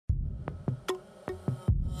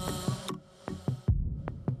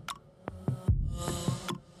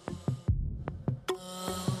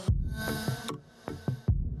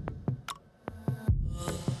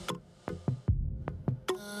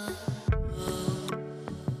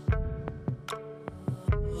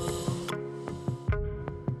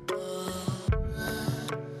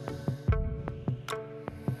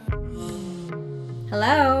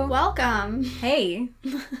Hello. Welcome. Hey.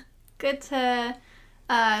 Good to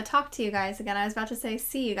talk to you guys again. I was about to say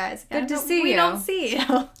see you guys again. Good to see you. We don't see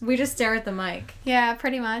you. We just stare at the mic. Yeah,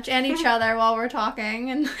 pretty much. And each other while we're talking.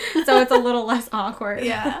 And so it's a little less awkward.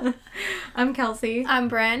 Yeah. I'm Kelsey. I'm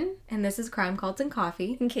Bryn. And this is Crime Cults and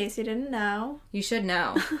Coffee. In case you didn't know. You should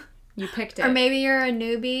know. You picked it. Or maybe you're a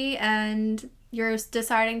newbie and you're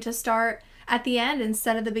deciding to start at the end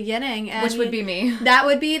instead of the beginning. And which would be me. That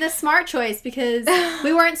would be the smart choice because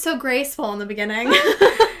we weren't so graceful in the beginning.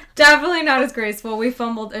 Definitely not as graceful. We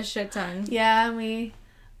fumbled a shit ton. Yeah, and we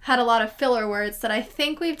had a lot of filler words that I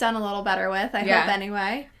think we've done a little better with. I hope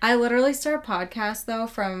anyway. I literally start podcasts, though,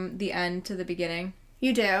 from the end to the beginning.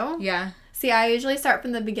 You do? Yeah. See, I usually start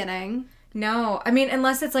from the beginning. No. I mean,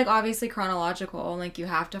 unless it's, like, obviously chronological, like, you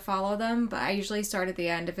have to follow them, but I usually start at the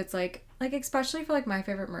end if it's, like especially for, like, My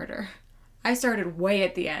Favorite Murder. I started way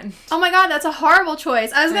at the end. Oh my god, that's a horrible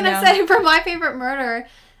choice. I was going to say, for My Favorite Murder,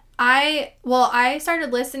 I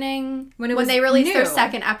started listening when they released their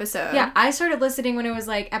second episode. Yeah, I started listening when it was,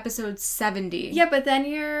 like, episode 70. Yeah, but then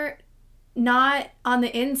you're not on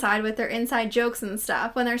the inside with their inside jokes and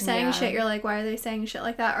stuff. When they're saying shit, you're like, why are they saying shit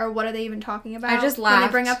like that? Or what are they even talking about? I just laughed when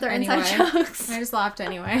they bring up their inside jokes. I just laughed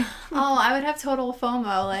anyway. Oh, I would have total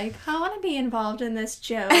FOMO. Like, I want to be involved in this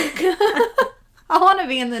joke. I want to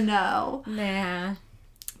be in the know. Nah.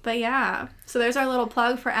 But yeah, so there's our little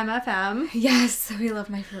plug for MFM. Yes, we love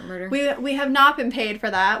My Favorite Murder. We have not been paid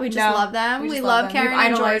for that. We just love them. We love Karen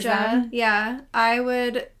and Georgia. Them. Yeah, I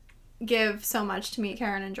would give so much to meet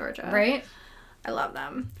Karen and Georgia. Right? I love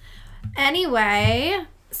them. Anyway,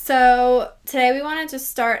 so today we wanted to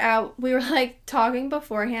start out, we were like talking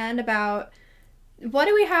beforehand about what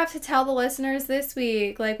do we have to tell the listeners this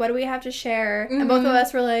week? Like, what do we have to share? Mm-hmm. And both of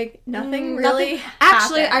us were like, nothing really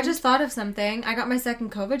Actually, happened. I just thought of something. I got my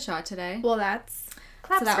second COVID shot today. Well, that's...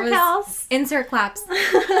 Claps so for Kels. Insert claps.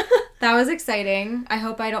 That was exciting. I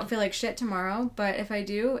hope I don't feel like shit tomorrow, but if I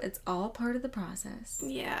do, it's all part of the process.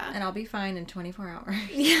 Yeah. And I'll be fine in 24 hours.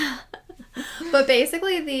 Yeah. But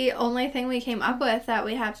basically, the only thing we came up with that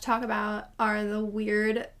we have to talk about are the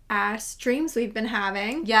weird ass dreams we've been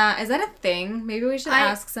having. Yeah, is that a thing? Maybe we should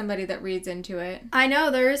ask somebody that reads into it. I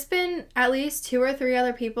know, there's been at least 2 or 3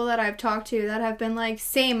 other people that I've talked to that have been like,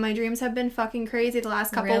 same, my dreams have been fucking crazy the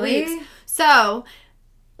last couple weeks. So,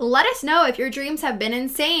 let us know if your dreams have been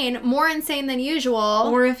insane, more insane than usual.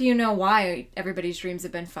 Or if you know why everybody's dreams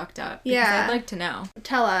have been fucked up. Because I'd like to know.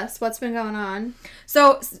 Tell us, what's been going on?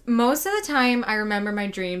 So, most of the time, I remember my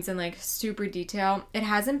dreams in, like, super detail. It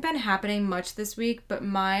hasn't been happening much this week, but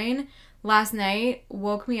mine last night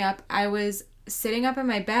woke me up. I was sitting up in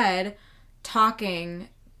my bed talking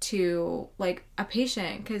to, like, a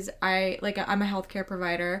patient because I'm a healthcare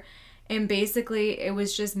provider. And basically, it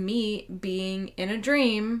was just me being in a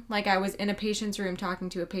dream, like I was in a patient's room talking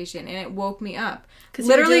to a patient, and it woke me up.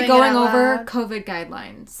 Literally going over COVID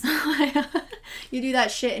guidelines. You do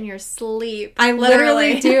that shit in your sleep. I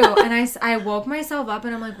literally do. And I woke myself up,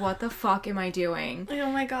 and I'm like, what the fuck am I doing?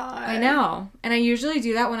 Oh my god. I know. And I usually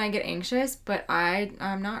do that when I get anxious, but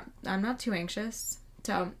I'm not too anxious.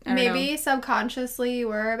 So, I don't know. Subconsciously you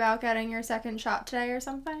were about getting your second shot today or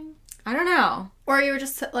something? I don't know. Or you were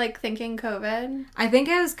just, like, thinking COVID? I think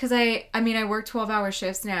it was because I work 12-hour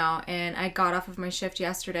shifts now, and I got off of my shift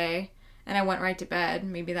yesterday, and I went right to bed.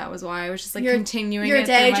 Maybe that was why. I was just, like, continuing your it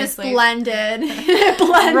day through my just sleep. blended. It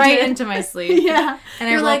blended. Right into my sleep. Yeah. And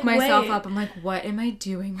I woke myself up. I'm like, what am I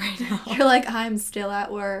doing right now? You're like, I'm still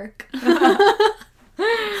at work.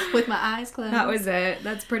 With my eyes closed. That was it.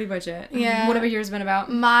 That's pretty much it. Yeah. What have yours been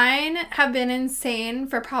about? Mine have been insane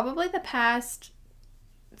for probably the past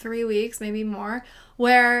 3 weeks, maybe more,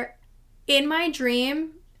 where in my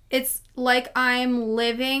dream, it's like I'm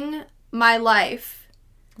living my life.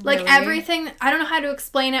 Like everything, I don't know how to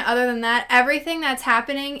explain it other than that. Everything that's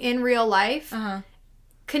happening in real life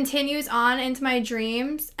continues on into my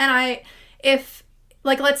dreams. And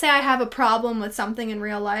let's say I have a problem with something in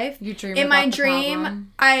real life. You dream in about my the dream,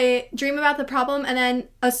 problem. I dream about the problem and then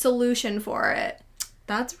a solution for it.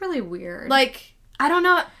 That's really weird. Like, I don't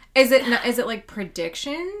know. Is it like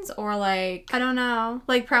predictions or like... I don't know.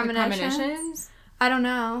 Like premonitions? I don't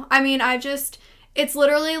know. I mean, it's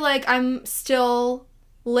literally like I'm still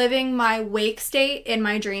living my wake state in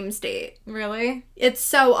my dream state. Really? It's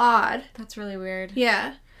so odd. That's really weird.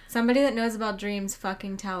 Yeah. Somebody that knows about dreams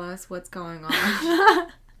fucking tell us what's going on. I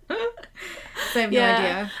have no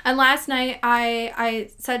idea. And last night I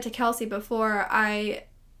said to Kelsey before, I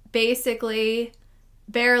basically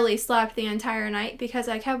barely slept the entire night because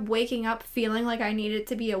I kept waking up feeling like I needed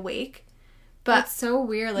to be awake But that's so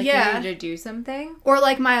weird. Like, you needed to do something? Or,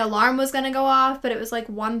 like, my alarm was going to go off, but it was, like,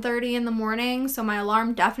 1:30 in the morning, so my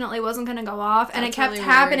alarm definitely wasn't going to go off. And it kept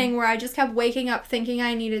happening where I just kept waking up thinking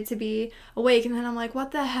I needed to be awake. And then I'm like,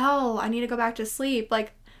 what the hell? I need to go back to sleep.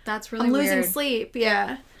 Like, that's really weird. I'm losing sleep.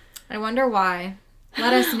 Yeah. I wonder why.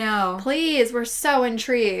 Let us know. Please. We're so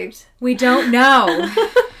intrigued. We don't know.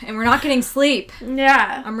 And we're not getting sleep.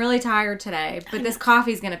 Yeah. I'm really tired today, but this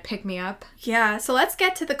coffee's going to pick me up. Yeah, so let's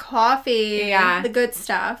get to the coffee. Yeah. The good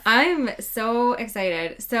stuff. I'm so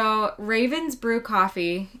excited. So, Raven's Brew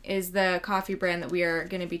Coffee is the coffee brand that we are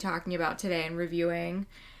going to be talking about today and reviewing.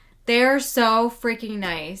 They're so freaking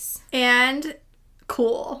nice. And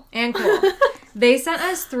cool. They sent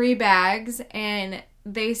us 3 bags, and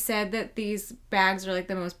they said that these bags are, like,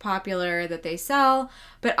 the most popular that they sell.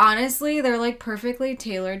 But honestly, they're, like, perfectly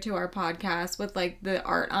tailored to our podcast with, like, the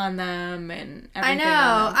art on them and everything. I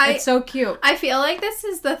know. It's so cute. I feel like this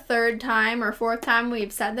is the 3rd time or 4th time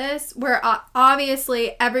we've said this, where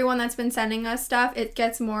obviously everyone that's been sending us stuff, it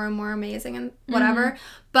gets more and more amazing and whatever. Mm-hmm.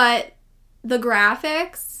 But the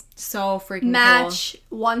graphics so freaking match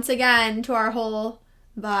once again to our whole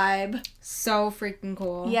vibe. So freaking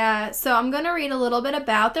cool. Yeah, so I'm going to read a little bit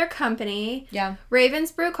about their company. Yeah.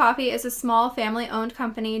 Raven's Brew Coffee is a small family-owned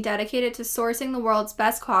company dedicated to sourcing the world's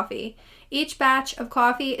best coffee. Each batch of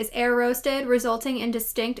coffee is air roasted, resulting in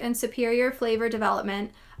distinct and superior flavor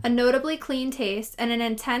development, a notably clean taste, and an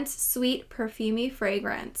intense, sweet, perfumey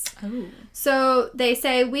fragrance. Oh. So they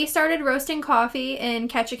say, we started roasting coffee in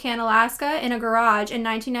Ketchikan, Alaska in a garage in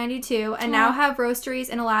 1992 and now have roasteries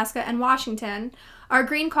in Alaska and Washington. Our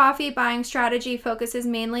green coffee buying strategy focuses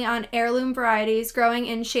mainly on heirloom varieties growing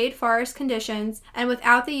in shade forest conditions and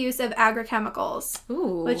without the use of agrochemicals.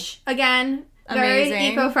 Ooh. Which, again, very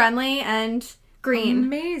eco-friendly and green.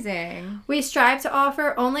 Amazing. We strive to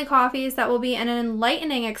offer only coffees that will be an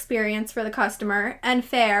enlightening experience for the customer and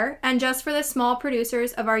fair and just for the small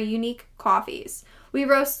producers of our unique coffees. We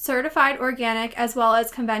roast certified organic as well as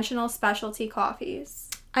conventional specialty coffees.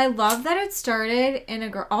 I love that it started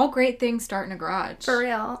in all great things start in a garage. For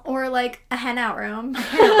real. Or like a hen-out room.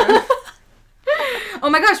 Oh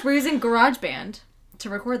my gosh, we're using GarageBand to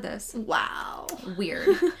record this. Wow.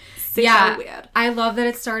 Weird. Yeah. Weird. I love that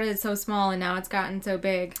it started so small and now it's gotten so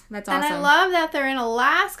big. That's awesome. And I love that they're in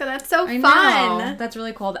Alaska. That's so fun. Know. That's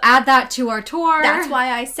really cool. Add that to our tour. That's why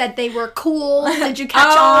I said they were cool. Did you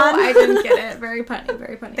catch on? I didn't get it. Very funny.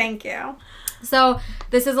 Very funny. Thank you. So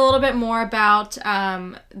this is a little bit more about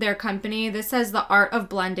their company. This says the art of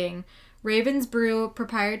blending. Raven's Brew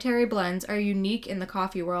proprietary blends are unique in the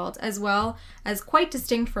coffee world, as well as quite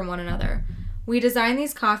distinct from one another. We design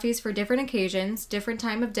these coffees for different occasions, different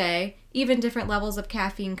time of day, even different levels of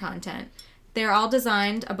caffeine content. They are all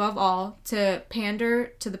designed, above all, to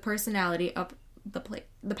pander to the personality of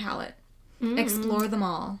the palate. Mm-hmm. Explore them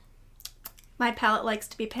all. My palate likes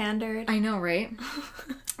to be pandered. I know, right?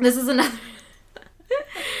 This is another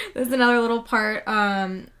little part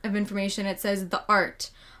of information. It says the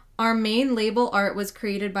art. Our main label art was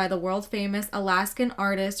created by the world-famous Alaskan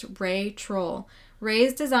artist Ray Troll.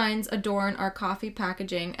 Ray's designs adorn our coffee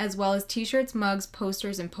packaging, as well as t-shirts, mugs,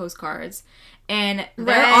 posters, and postcards. And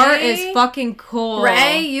their art is fucking cool.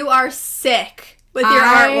 Ray, you are sick with your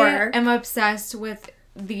artwork. I am obsessed with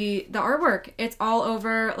the artwork. It's all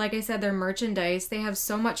over, like I said, their merchandise. They have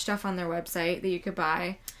so much stuff on their website that you could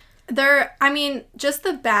buy. Just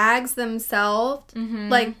the bags themselves,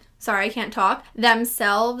 sorry, I can't talk,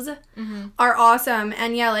 themselves are awesome.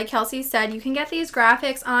 And yeah, like Kelsey said, you can get these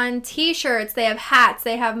graphics on t-shirts. They have hats,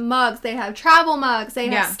 they have mugs, they have travel mugs, they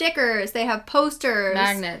have stickers, they have posters.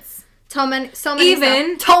 Magnets. So many stuff.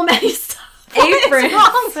 Aprons. What is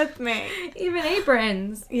wrong with me? Even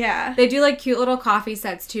aprons. Yeah. They do like cute little coffee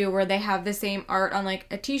sets too, where they have the same art on like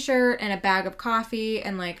a t-shirt and a bag of coffee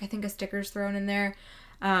and like I think a sticker's thrown in there.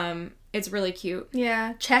 It's really cute.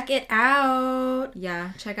 Yeah. Check it out.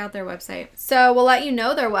 Yeah. Check out their website. So we'll let you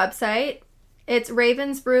know their website. It's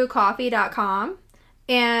ravensbrewcoffee.com.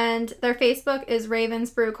 And their Facebook is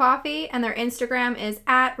Ravens Brew Coffee. And their Instagram is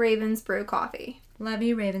 @RavensBrewCoffee. Love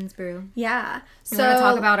you, Ravens Brew. Yeah. So you want to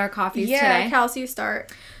talk about our coffees today? Yeah, Kelsey, you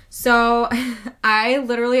start. So, I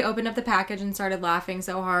literally opened up the package and started laughing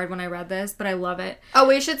so hard when I read this, but I love it. Oh,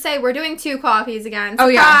 we should say we're doing 2 coffees again. Surprise! Oh,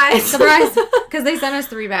 yeah. Surprise! Because they sent us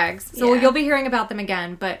 3 bags. So, yeah. You'll be hearing about them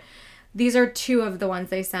again, but these are 2 of the ones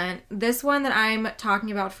they sent. This one that I'm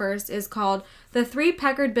talking about first is called the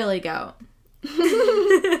 3-Peckered Billy Goat.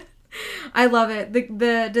 I love it.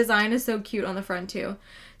 The design is so cute on the front, too.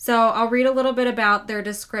 So, I'll read a little bit about their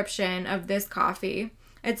description of this coffee.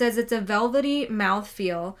 It says it's a velvety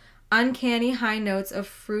mouthfeel, uncanny high notes of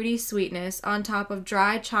fruity sweetness on top of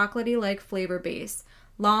dry chocolatey-like flavor base.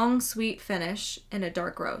 Long, sweet finish in a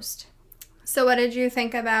dark roast. So what did you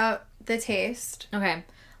think about the taste? Okay.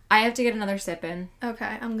 I have to get another sip in.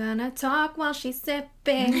 Okay, I'm gonna talk while she's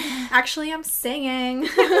sipping. Actually, I'm singing.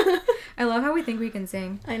 I love how we think we can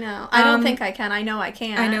sing. I know. I don't think I can. I know I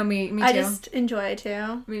can. I know, me too. I just enjoy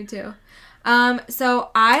to. Me too. So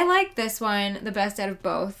I like this one the best out of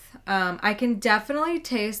both. I can definitely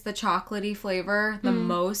taste the chocolatey flavor the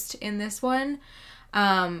most in this one.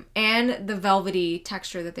 And the velvety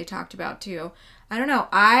texture that they talked about too. I don't know.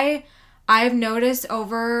 I've noticed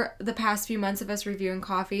over the past few months of us reviewing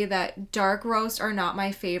coffee that dark roast are not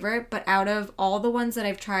my favorite, but out of all the ones that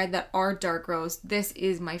I've tried that are dark roast, this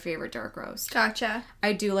is my favorite dark roast. Gotcha.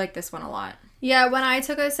 I do like this one a lot. Yeah, when I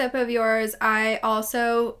took a sip of yours, I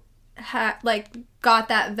also got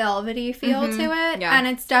that velvety feel to it. Yeah. And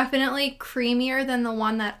it's definitely creamier than the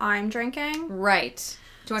one that I'm drinking. Right.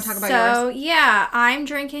 Do you want to talk about So, yours? yeah, I'm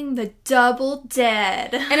drinking the Double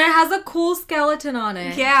Dead. And it has a cool skeleton on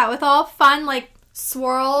it. Yeah, with all fun,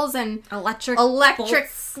 swirls and Electric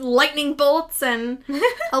bolts. lightning bolts and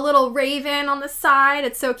a little raven on the side.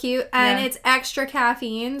 It's so cute. And Yeah. it's extra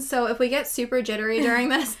caffeine. So if we get super jittery during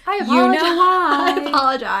this, I You apologize. know why. I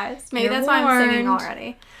apologize. Maybe You're that's why I'm singing warned.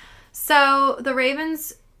 already. So the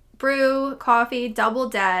Raven's Brew Coffee Double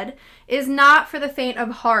Dead is not for the faint of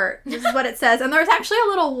heart. This is what it says. And there's actually a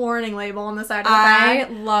little warning label on the side of the I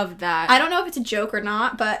bag. love that. I don't know if it's a joke or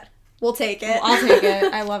not, but we'll take it. I'll take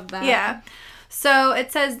it. I love that. Yeah. So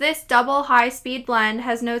it says this double high-speed blend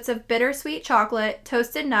has notes of bittersweet chocolate,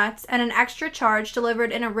 toasted nuts, and an extra charge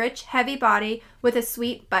delivered in a rich, heavy body with a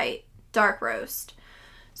sweet bite. Dark roast.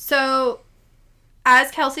 So,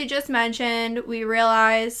 as Kelsey just mentioned, we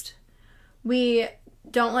realized we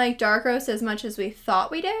don't like dark roast as much as we thought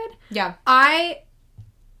we did. Yeah.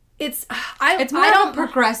 It's more of a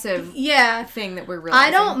progressive Yeah. thing that we're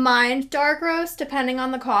realizing. I don't mind dark roast depending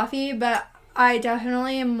on the coffee, but I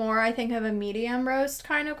definitely am more, I think, of a medium roast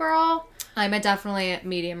kind of girl. I'm definitely a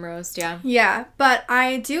medium roast, yeah. Yeah, but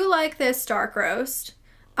I do like this dark roast.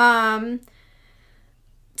 To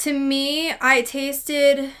me, I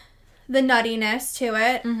tasted the nuttiness to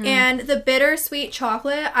it and the bittersweet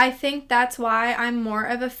chocolate. I think that's why I'm more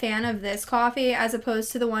of a fan of this coffee as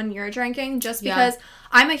opposed to the one you're drinking, just because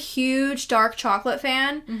I'm a huge dark chocolate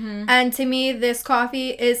fan, and to me this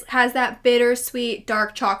coffee has that bittersweet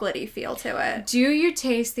dark chocolatey feel to it. Do you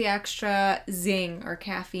taste the extra zing or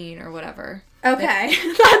caffeine or whatever? Okay,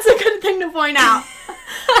 that's a good thing to point out.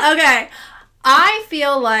 Okay, I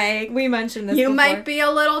feel like We mentioned this you before. might be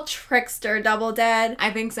a little trickster, Double Dead.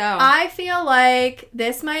 I think so. I feel like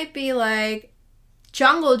this might be like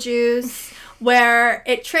Jungle Juice, where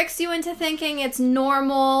it tricks you into thinking it's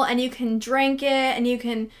normal and you can drink it and you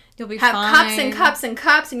can You'll be have fine. cups and cups and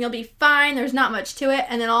cups and you'll be fine. There's not much to it.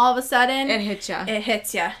 And then all of a sudden, It hits ya. it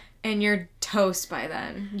hits you. And you're toast by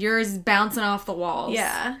then. Yours bouncing off the walls.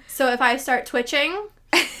 Yeah. So if I start twitching,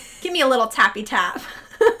 give me a little tappy tap.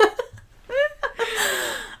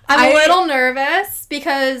 I'm a little nervous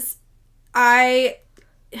because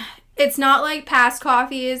it's not like past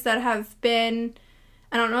coffees that have been,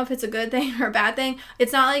 I don't know if it's a good thing or a bad thing.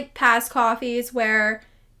 It's not like past coffees where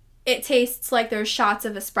it tastes like there's shots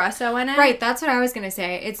of espresso in it. Right, that's what I was going to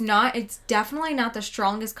say. It's definitely not the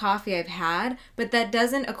strongest coffee I've had, but that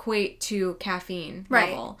doesn't equate to caffeine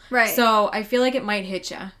level. Right. So I feel like it might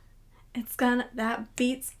hit ya. That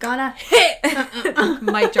beat's gonna hit.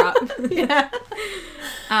 Mic drop. Yeah.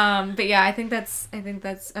 But yeah, I think that's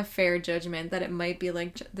a fair judgment that it might be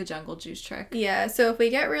like the Jungle Juice trick. Yeah, so if we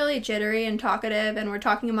get really jittery and talkative and we're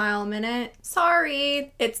talking a mile a minute,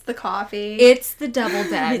 sorry, it's the coffee. It's the Double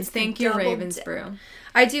Dead. It's the Thank you, Double Raven's Dead. Brew.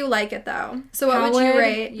 I do like it though. So what would you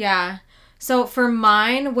rate? Yeah. So for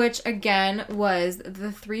mine, which again was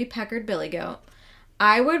the 3 Peckered Billy Goat,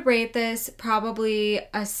 I would rate this probably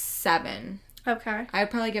a 7. Okay. I'd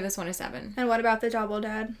probably give this one a 7. And what about the Double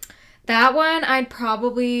Dead? That one, I'd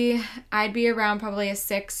be around probably a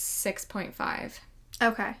 6.5.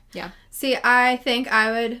 Okay. Yeah. See, I think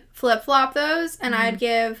I would flip-flop those and I'd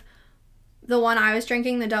give the one I was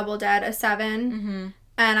drinking, the Double Dead, a 7.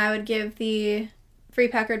 And I would give the 3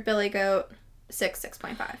 Peckered Billy Goat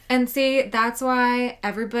 6.5. And see, that's why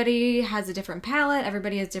everybody has a different palate.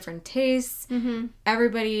 Everybody has different tastes.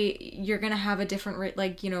 Everybody, you're going to have a different,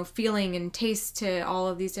 feeling and taste to all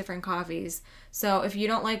of these different coffees. So if you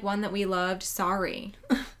don't like one that we loved, sorry.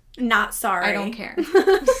 Not sorry. I don't care.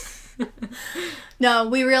 No,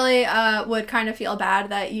 we really would kind of feel bad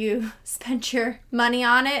that you spent your money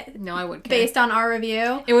on it. No, I wouldn't. Based on our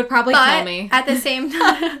review. It would probably kill me. At the same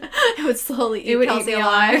time, it would slowly eat Kelsey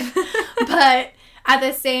alive. alive. But at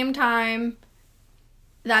the same time,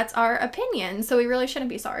 that's our opinion. So we really shouldn't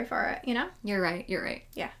be sorry for it, you know? You're right.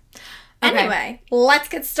 Yeah. Okay. Anyway, let's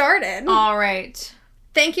get started. All right.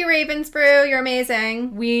 Thank you, Ravensbrew. You're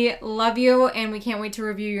amazing. We love you, and we can't wait to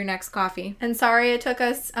review your next coffee. And sorry it took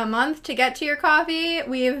us a month to get to your coffee.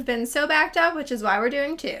 We've been so backed up, which is why we're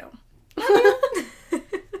doing 2.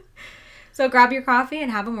 So grab your coffee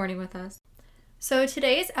and have a morning with us. So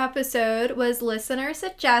today's episode was listener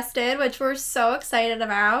suggested, which we're so excited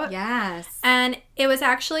about. Yes. And it was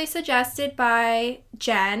actually suggested by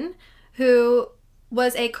Jen, who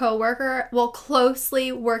was a coworker,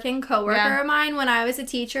 closely working coworker of mine when I was a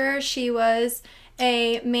teacher. She was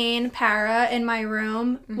a main para in my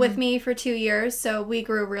room with me for 2 years, so we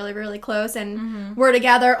grew really, really close, and we're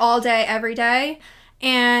together all day, every day.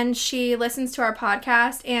 And she listens to our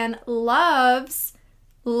podcast and loves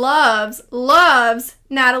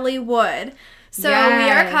Natalie Wood. So we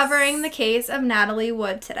are covering the case of Natalie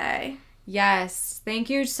Wood today. Yes. Thank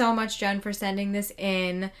you so much, Jen, for sending this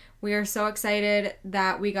in. We are so excited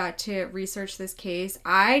that we got to research this case.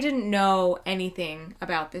 I didn't know anything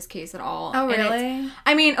about this case at all. Oh, really?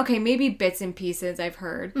 I mean, okay, maybe bits and pieces I've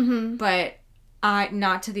heard, but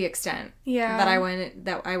not to the extent that I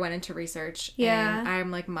went into research. Yeah. And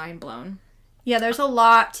I'm like mind blown. Yeah, there's a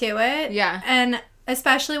lot to it. Yeah. And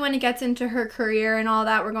especially when it gets into her career and all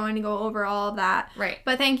that, we're going to go over all of that. Right.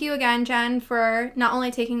 But thank you again, Jen, for not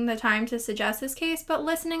only taking the time to suggest this case, but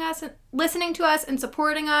listening to us and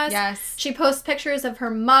supporting us. Yes. She posts pictures of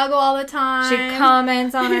her mug all the time. She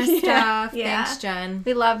comments on our stuff. Yeah. Thanks, Jen.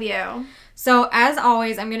 We love you. So, as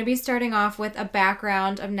always, I'm going to be starting off with a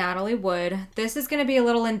background of Natalie Wood. This is going to be a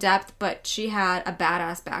little in-depth, but she had a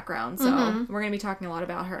badass background, so we're going to be talking a lot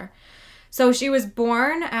about her. So she was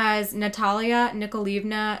born as Natalia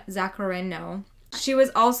Nikolaevna Zakharenko. She was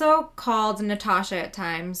also called Natasha at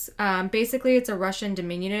times. Basically, it's a Russian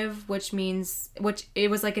diminutive, which it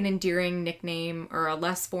was like an endearing nickname or a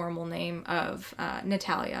less formal name of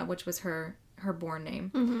Natalia, which was her born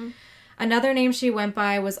name. Mm-hmm. Another name she went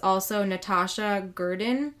by was also Natasha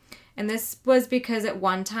Gurdin, and this was because at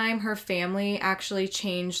one time her family actually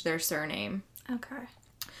changed their surname. Okay.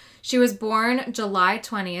 She was born July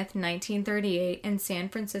 20th, 1938 in San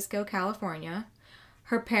Francisco, California.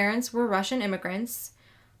 Her parents were Russian immigrants.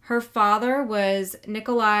 Her father was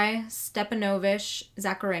Nikolai Stepanovich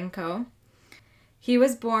Zakharenko. He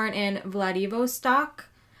was born in Vladivostok.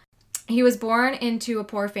 He was born into a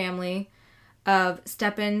poor family of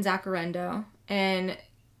Stepan Zakharenko, and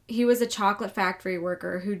he was a chocolate factory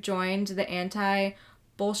worker who joined the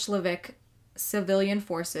anti-Bolshevik civilian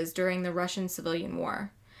forces during the Russian Civilian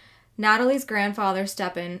War. Natalie's grandfather,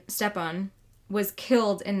 Stepan, was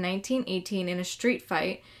killed in 1918 in a street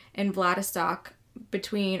fight in Vladivostok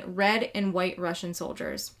between red and white Russian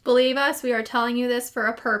soldiers. Believe us, we are telling you this for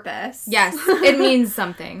a purpose. Yes, it means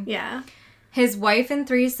something. Yeah. His wife and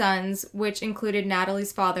 3 sons, which included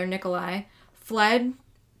Natalie's father, Nikolai, fled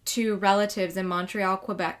to relatives in Montreal,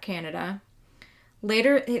 Quebec, Canada.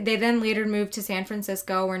 They then later moved to San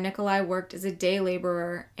Francisco, where Nikolai worked as a day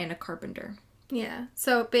laborer and a carpenter. Yeah.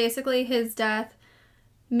 So basically his death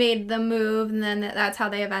made them move, and then that's how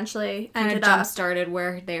they eventually ended up. Jump-started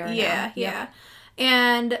where they are now. Yeah, yeah.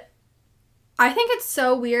 And I think it's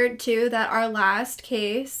so weird, too, that our last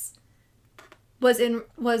case was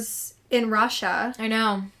in Russia. I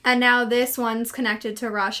know. And now this one's connected to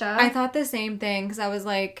Russia. I thought the same thing, because I was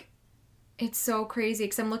like, it's so crazy,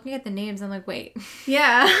 because I'm looking at the names, I'm like, wait.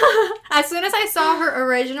 Yeah. As soon as I saw her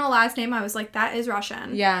original last name, I was like, that is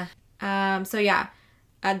Russian. Yeah.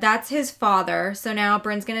 That's his father. So now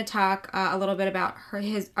Bryn's going to talk a little bit about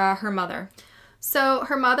her mother. So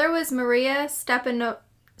her mother was Maria Stepanovna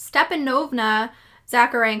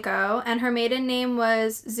Zakharenko, and her maiden name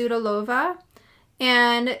was Zudalova.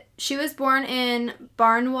 And she was born in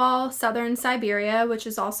Barnwal, southern Siberia, which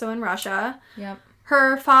is also in Russia. Yep.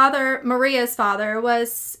 Her father, Maria's father,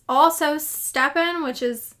 was also Stepan, which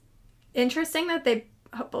is interesting that they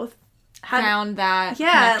both found that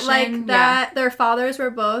connection. Like that their fathers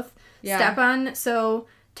were both Stepan. So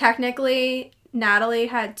technically Natalie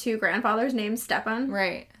had 2 grandfathers named Stepan.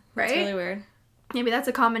 Right. It's really weird. Maybe that's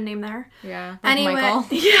a common name there. Yeah. Like anyway, Michael.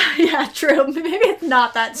 Yeah, true. Maybe it's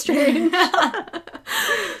not that strange.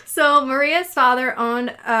 So Maria's father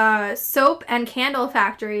owned soap and candle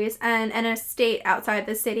factories and an estate outside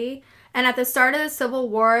the city. And at the start of the Civil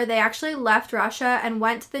War, they actually left Russia and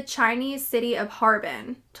went to the Chinese city of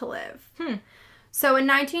Harbin to live. So in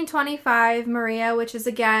 1925, Maria, which is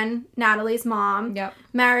again Natalie's mom, Yep.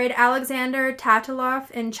 married Alexander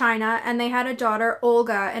Tatilov in China, and they had a daughter,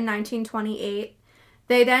 Olga, in 1928.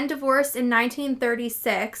 They then divorced in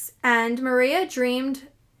 1936, and Maria dreamed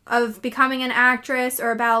of becoming an actress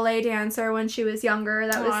or a ballet dancer when she was younger.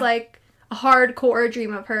 That was like a hardcore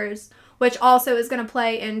dream of hers, which also is going to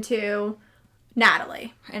play into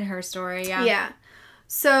Natalie. In her story, yeah. Yeah.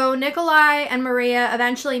 So Nikolai and Maria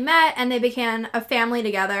eventually met and they began a family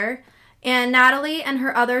together. And Natalie and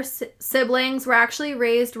her other siblings were actually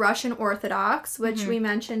raised Russian Orthodox, which we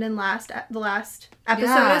mentioned in the last episode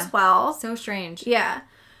as well. So strange. Yeah.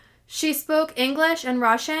 She spoke English and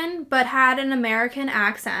Russian, but had an American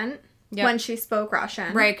accent when she spoke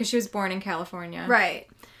Russian. Right, because she was born in California. Right.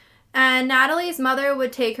 And Natalie's mother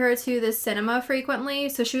would take her to the cinema frequently,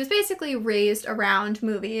 so she was basically raised around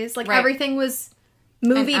movies. Like, everything was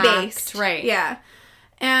movie-based. Right. Yeah.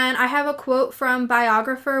 And I have a quote from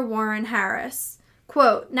biographer Warren Harris.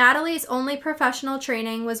 Quote, Natalie's only professional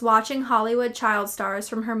training was watching Hollywood child stars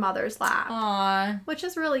from her mother's lap. Aww. Which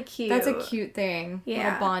is really cute. That's a cute thing. Yeah.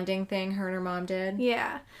 Little bonding thing her and her mom did.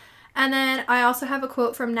 Yeah. And then I also have a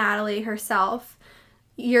quote from Natalie herself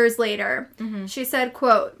years later. She said,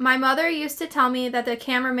 quote, my mother used to tell me that the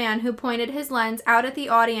cameraman who pointed his lens out at the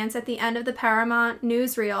audience at the end of the Paramount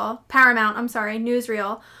newsreel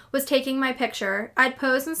was taking my picture. I'd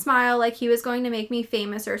pose and smile like he was going to make me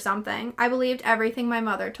famous or something. I believed everything my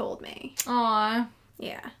mother told me. Aww.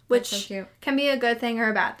 Yeah. Which so cute. Can be a good thing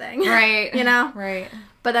or a bad thing. Right. You know? Right.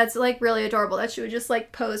 But that's, like, really adorable that she would just,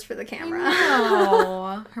 like, pose for the camera.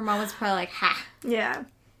 Oh. Her mom was probably like, ha. Yeah.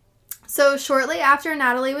 So shortly after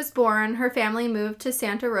Natalie was born, her family moved to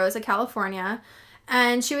Santa Rosa, California,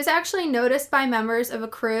 and she was actually noticed by members of a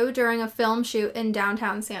crew during a film shoot in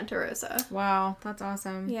downtown Santa Rosa. Wow, that's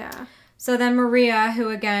awesome. Yeah. So then Maria, who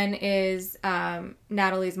again is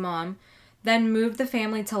Natalie's mom, then moved the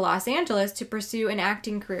family to Los Angeles to pursue an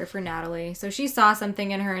acting career for Natalie. So she saw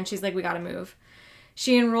something in her and she's like, we gotta move.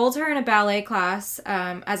 She enrolled her in a ballet class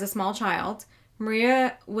as a small child.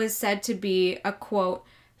 Maria was said to be a, quote,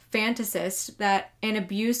 fantasist, that an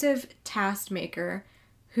abusive taskmaker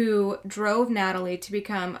who drove Natalie to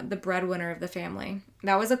become the breadwinner of the family.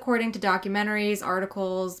 That was according to documentaries,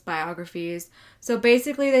 articles, biographies. So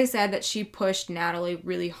basically they said that she pushed Natalie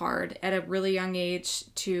really hard at a really young age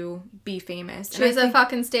to be famous. She was a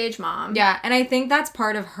fucking stage mom. Yeah, and I think that's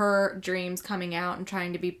part of her dreams coming out and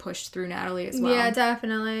trying to be pushed through Natalie as well. Yeah,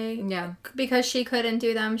 definitely. Yeah. Because she couldn't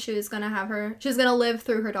do them, she was going to live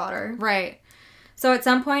through her daughter. Right. So at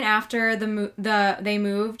some point after they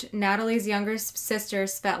moved, Natalie's younger sister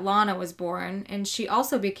Svetlana was born, and she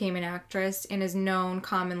also became an actress and is known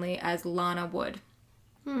commonly as Lana Wood.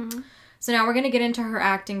 So now we're going to get into her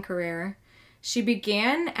acting career. She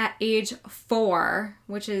began at age 4,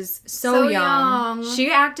 which is so young.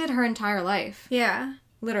 She acted her entire life. Yeah.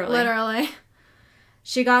 Literally.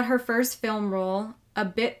 She got her first film role, a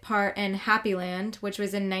bit part in Happy Land, which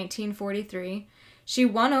was in 1943. She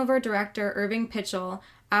won over director Irving Pitchell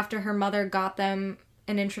after her mother got them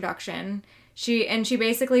an introduction. She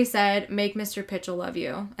basically said, make Mr. Pitchell love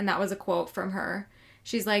you. And that was a quote from her.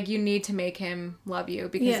 She's like, you need to make him love you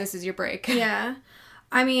because this is your break. Yeah.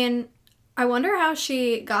 I mean, I wonder how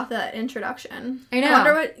she got that introduction. I know. I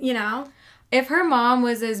wonder what, If her mom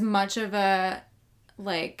was as much of a,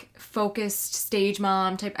 like, focused stage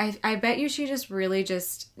mom type, I bet you she just really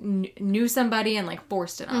just knew somebody and, like,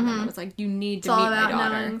 forced it on them. It was like, you need to meet my daughter. It's all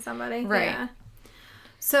about knowing somebody. Right. Yeah.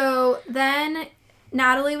 So then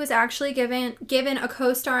Natalie was actually given a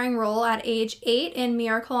co-starring role at age 8 in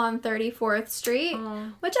Miracle on 34th Street,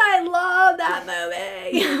 which I love that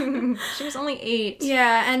movie. She was only 8.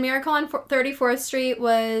 Yeah, and Miracle on 34th Street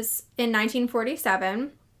was in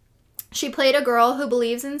 1947. She played a girl who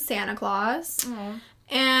believes in Santa Claus.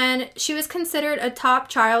 And she was considered a top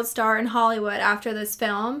child star in Hollywood after this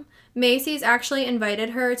film. Macy's actually invited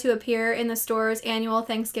her to appear in the store's annual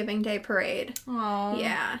Thanksgiving Day parade. Aww.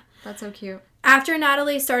 Yeah. That's so cute. After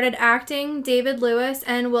Natalie started acting, David Lewis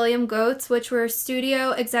and William Goetz, which were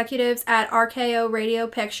studio executives at RKO Radio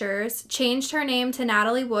Pictures, changed her name to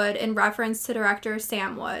Natalie Wood in reference to director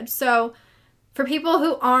Sam Wood. So, for people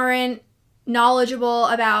who aren't knowledgeable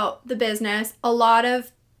about the business, a lot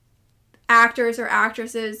of actors or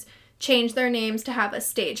actresses change their names to have a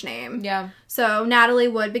stage name. Yeah. So Natalie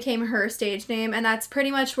Wood became her stage name, and that's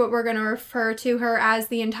pretty much what we're going to refer to her as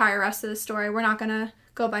the entire rest of the story. We're not going to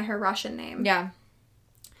go by her Russian name. Yeah.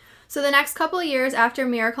 So the next couple of years after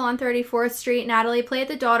Miracle on 34th Street, Natalie played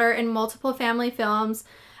the daughter in multiple family films,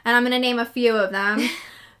 and I'm going to name a few of them.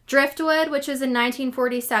 Driftwood, which was in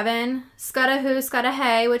 1947. Scudda Hoo, Scudda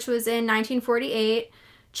Hay, which was in 1948.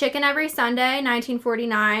 Chicken Every Sunday,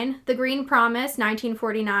 1949. The Green Promise,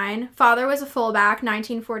 1949. Father Was a Fullback,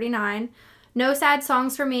 1949. No Sad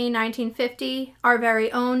Songs for Me, 1950. Our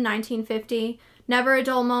Very Own, 1950. Never a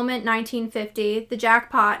Dull Moment, 1950. The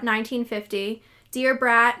Jackpot, 1950. Dear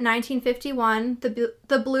Brat, 1951.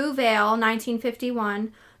 The Blue Veil,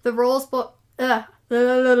 1951. The Rose Bowl... The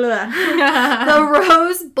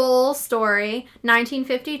Rose Bowl Story,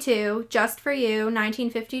 1952. Just for You,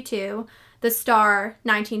 1952. The Star,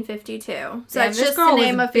 1952. So Damn, that's this just girl to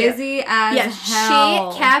name was a few. busy as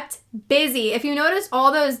hell. She kept busy. If you notice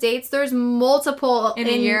all those dates, there's multiple in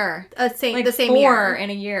a year. The same year. 4 in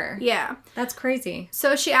a year. Yeah. That's crazy.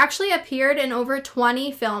 So she actually appeared in over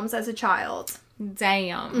 20 films as a child.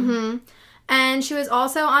 Damn. Mm-hmm. And she was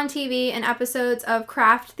also on TV in episodes of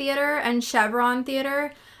Kraft Theater and Chevron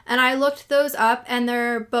Theater. And I looked those up, and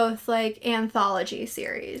they're both, like, anthology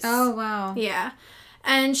series. Oh, wow. Yeah.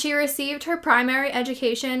 And she received her primary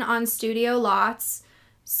education on studio lots.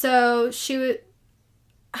 So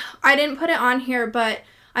I didn't put it on here, but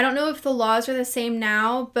I don't know if the laws are the same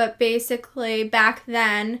now, but basically back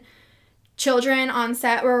then, children on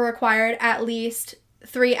set were required at least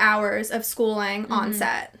 3 hours of schooling on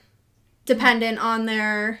set, dependent on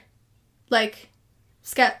their, their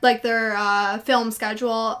film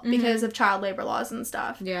schedule because of child labor laws and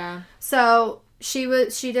stuff. Yeah. So she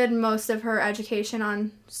did most of her education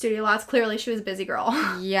on studio lots. Clearly, she was a busy girl.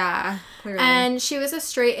 Yeah, clearly. And she was a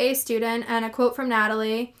straight A student, and a quote from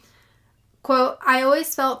Natalie, quote, I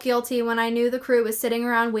always felt guilty when I knew the crew was sitting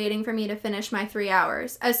around waiting for me to finish my 3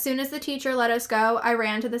 hours. As soon as the teacher let us go, I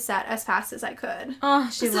ran to the set as fast as I could. Oh,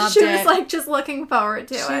 she loved it. She was, like, just looking forward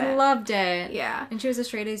to it. She loved it. Yeah. And she was a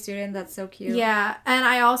straight A student. That's so cute. Yeah. And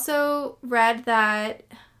I also read that,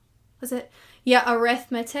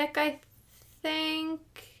 arithmetic, I think,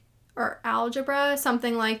 or algebra,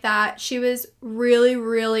 something like that. She was really,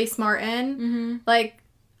 really smart in. Mm-hmm.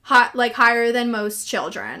 Higher than most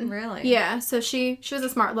children. Really? Yeah, so she was a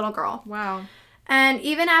smart little girl. Wow. And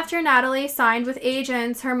even after Natalie signed with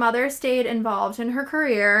agents, her mother stayed involved in her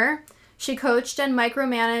career. She coached and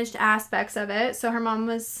micromanaged aspects of it. So her mom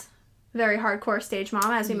was a very hardcore stage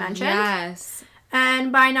mom, as we mentioned. Yes.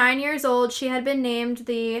 And by 9 years old, she had been named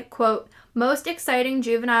the, quote, most exciting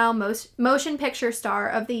juvenile motion picture star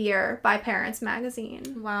of the year by Parents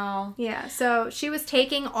Magazine. Wow. Yeah, so she was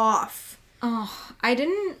taking off. Oh, I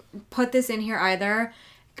didn't put this in here either.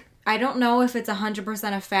 I don't know if it's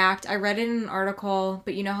 100% a fact. I read it in an article,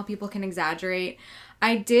 but you know how people can exaggerate.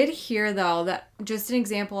 I did hear, though, that just an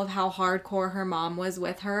example of how hardcore her mom was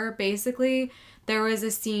with her. Basically, there was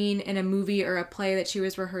a scene in a movie or a play that she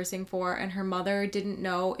was rehearsing for, and her mother didn't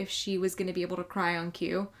know if she was going to be able to cry on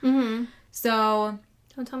cue. Mm-hmm. So...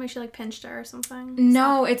 Don't tell me she, pinched her or something.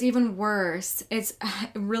 No, it's even worse. It's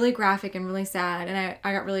really graphic and really sad, and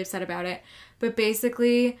I got really upset about it. But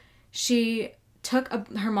basically,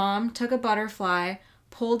 her mom took a butterfly,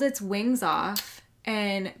 pulled its wings off,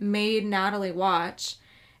 and made Natalie watch,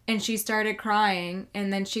 and she started crying,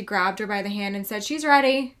 and then she grabbed her by the hand and said, she's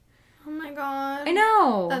ready. Oh my god. I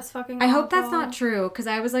know. That's fucking awful. I hope that's not true, because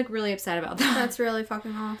I was, really upset about that. That's really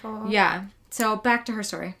fucking awful. Yeah. So, back to her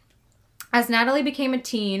story. As Natalie became a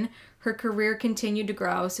teen, her career continued to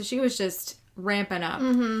grow, so she was just ramping up.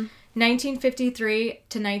 Mm-hmm. 1953 to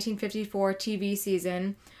 1954 TV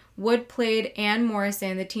season, Wood played Anne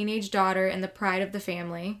Morrison, the teenage daughter in The Pride of the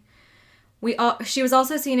Family. She was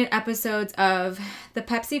also seen in episodes of The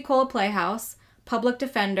Pepsi-Cola Playhouse, Public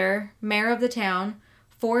Defender, Mayor of the Town,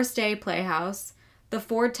 Forest Day Playhouse, the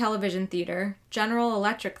Ford Television Theater, General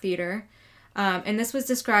Electric Theater, and this was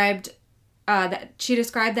described... that she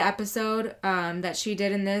described the episode that she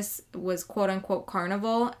did in this was quote-unquote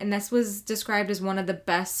carnival, and this was described as one of the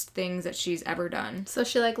best things that she's ever done. So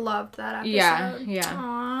she loved that episode. Yeah.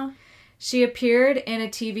 Aww. She appeared in a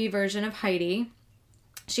TV version of Heidi.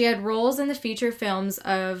 She had roles in the feature films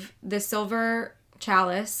of The Silver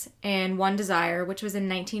Chalice and One Desire, which was in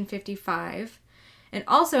 1955. And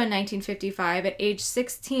also in 1955, at age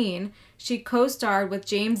 16, she co-starred with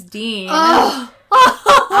James Dean. Oh.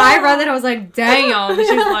 I read that, I was like, damn, she's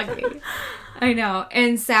lucky. I know.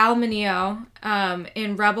 And Sal Mineo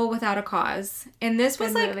in Rebel Without a Cause. And this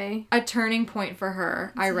was movie. A turning point for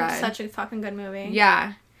her, I read. Such a fucking good movie.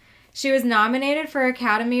 Yeah. She was nominated for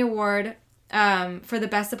Academy Award for the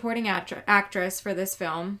Best Supporting Actress for this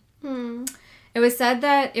film. It was said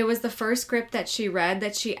that it was the first script that she read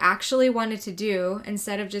that she actually wanted to do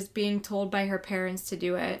instead of just being told by her parents to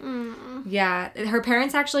do it. Yeah. Her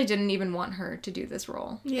parents actually didn't even want her to do this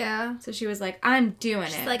role. Yeah. So she was like, I'm doing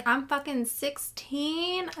it. She's like, I'm fucking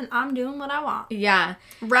 16 and I'm doing what I want. Yeah.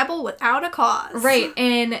 Rebel without a cause. Right.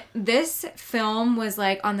 And this film was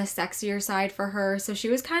like on the sexier side for her. So she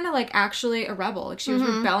was kind of like actually a rebel. Like she was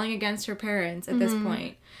rebelling against her parents at this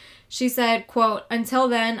point. She said, quote, until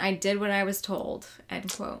then, I did what I was told, end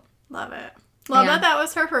quote. Love it. Love that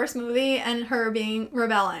was her first movie and her being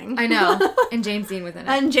rebelling. I know. And James Dean was in it.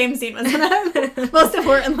 And James Dean was in it. Most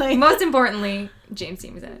importantly. Most importantly, James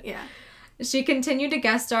Dean was in it. Yeah. She continued to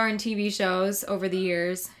guest star in TV shows over the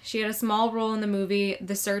years. She had a small role in the movie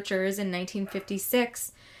The Searchers in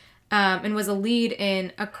 1956 and was a lead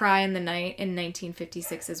in A Cry in the Night in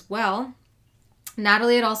 1956 as well.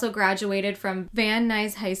 Natalie had also graduated from Van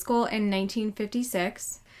Nuys High School in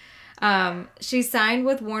 1956. She signed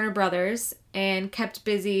with Warner Brothers and kept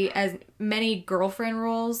busy as many girlfriend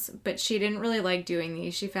roles, but she didn't really like doing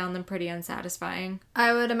these. She found them pretty unsatisfying.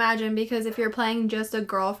 I would imagine, because if you're playing just a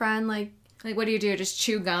girlfriend, like what do you do? Just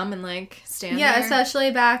chew gum and like stand there? Yeah,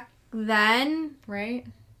 especially back then. Right?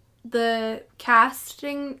 The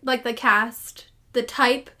casting, like the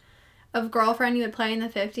type of girlfriend you would play in the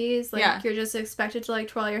 50s, like you're just expected to like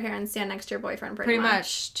twirl your hair and stand next to your boyfriend pretty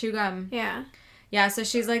much. Chew gum. Yeah. Yeah, so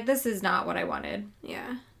she's like, this is not what I wanted.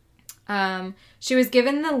 Yeah. She was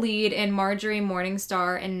given the lead in Marjorie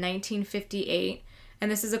Morningstar in 1958,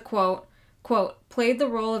 and this is a quote, played the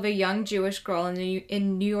role of a young Jewish girl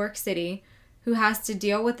in New York City who has to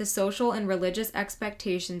deal with the social and religious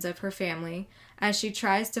expectations of her family as she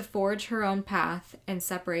tries to forge her own path and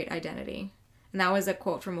separate identity. And that was a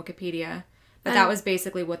quote from Wikipedia. But that was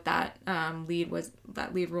basically what that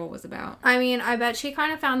lead role was about. I mean, I bet she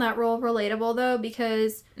kind of found that role relatable, though,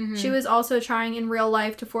 because she was also trying in real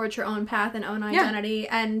life to forge her own path and own identity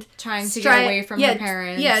and trying to get away from her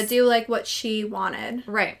parents. Yeah, do like what she wanted.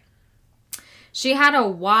 Right. She had a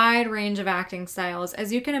wide range of acting styles.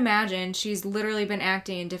 As you can imagine, she's literally been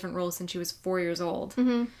acting in different roles since she was 4 years old.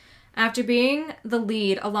 Mm-hmm. After being the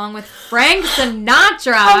lead along with Frank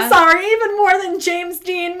Sinatra. I'm sorry, even more than James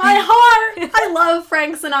Dean. My heart! I love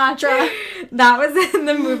Frank Sinatra. That was in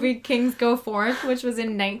the movie Kings Go Forth, which was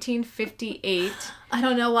in 1958. I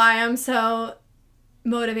don't know why I'm so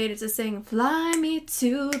motivated to sing Fly Me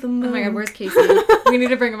to the Moon. Oh my god, where's Casey? We need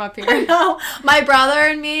to bring him up here. I know. My brother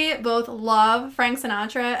and me both love Frank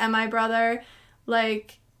Sinatra, and my brother,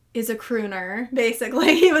 is a crooner,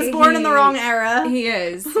 basically. He was born in the wrong era. He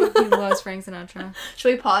is. He loves Frank Sinatra.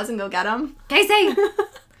 Should we pause and go get him? Casey!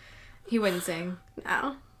 He wouldn't sing.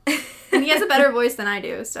 No. And he has a better voice than I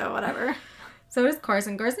do, so whatever. So does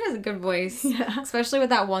Carson. Carson has a good voice. Yeah. Especially with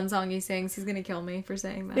that one song he sings. He's gonna kill me for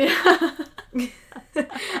saying that. Yeah.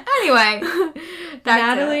 Anyway,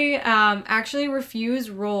 Natalie actually refused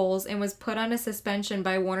roles and was put on a suspension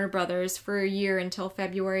by Warner Brothers for a year until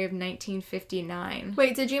February of 1959.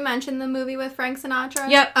 Wait, did you mention the movie with Frank Sinatra?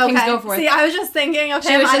 Yep. Okay. Kings Go Forth. See, I was just thinking of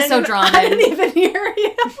him. She was just so drawn in. I didn't even hear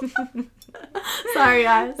you. Sorry,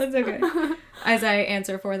 guys. That's okay. As I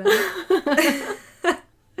answer for them.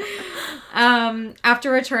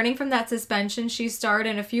 After returning from that suspension, she starred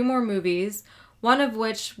in a few more movies, one of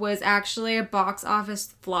which was actually a box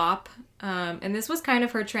office flop. And this was kind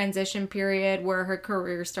of her transition period where her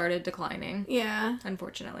career started declining. Yeah.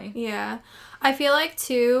 Unfortunately. Yeah. I feel like,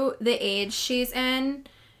 too, the age she's in,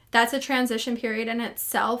 that's a transition period in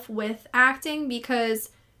itself with acting, because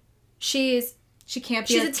she's a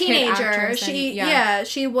teenager.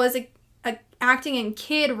 She was acting in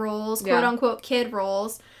kid roles, quote unquote kid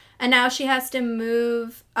roles. And now she has to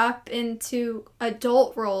move up into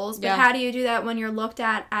adult roles. But how do you do that when you're looked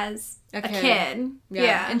at as a kid?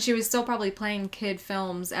 Yeah. And she was still probably playing kid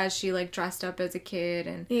films as she, dressed up as a kid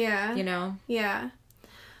and, you know. Yeah.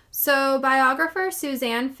 So biographer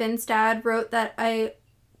Suzanne Finstad wrote that a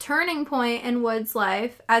turning point in Wood's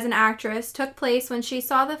life as an actress took place when she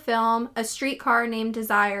saw the film A Streetcar Named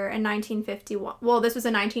Desire in 1951. Well, this was a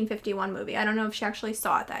 1951 movie. I don't know if she actually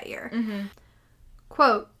saw it that year. Mm-hmm.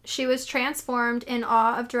 Quote, she was transformed in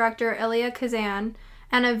awe of director Elia Kazan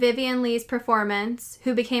and of Vivian Lee's performance,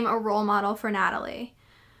 who became a role model for Natalie.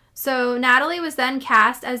 So Natalie was then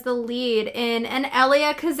cast as the lead in an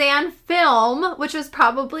Elia Kazan film, which was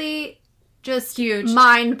probably just huge,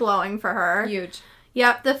 mind-blowing for her. Huge.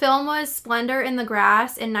 Yep, the film was Splendor in the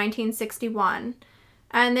Grass in 1961.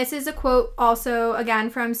 And this is a quote also, again,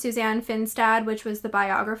 from Suzanne Finstad, which was the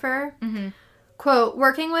biographer. Mm-hmm. Quote,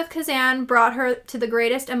 working with Kazan brought her to the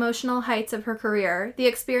greatest emotional heights of her career. The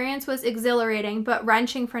experience was exhilarating but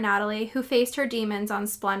wrenching for Natalie, who faced her demons on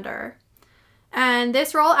Splendor. And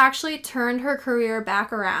this role actually turned her career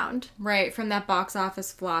back around. Right, from that box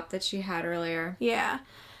office flop that she had earlier. Yeah.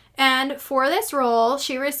 And for this role,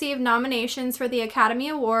 she received nominations for the Academy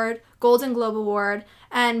Award, Golden Globe Award,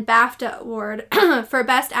 and BAFTA Award for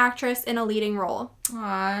Best Actress in a Leading Role.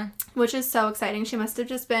 Aww. Which is so exciting. She must have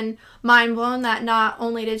just been mind blown that not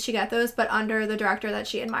only did she get those, but under the director that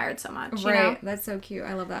she admired so much. Right. You know? That's so cute.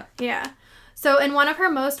 I love that. Yeah. So in one of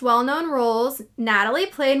her most well-known roles, Natalie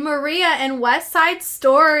played Maria in West Side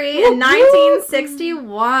Story in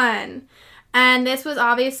 1961. And this was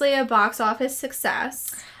obviously a box office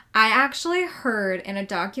success. I actually heard in a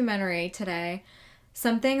documentary today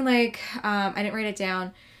something like, I didn't write it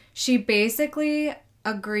down, she basically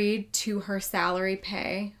agreed to her salary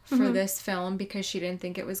pay for this film because she didn't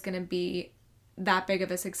think it was going to be that big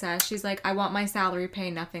of a success. She's like, I want my salary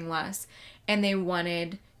pay, nothing less. And they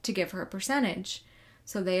wanted to give her a percentage.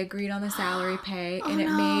 So they agreed on the salary pay, and it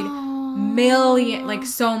made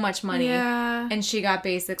so much money. Yeah. And she got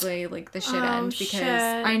basically like the shit end because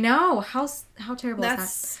shit. I know how terrible is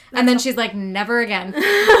That's that? And then she's like, never again.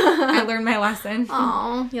 I learned my lesson.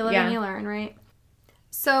 Oh, you live and you learn, right?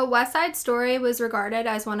 So West Side Story was regarded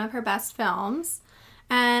as one of her best films.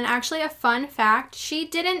 And actually, a fun fact, she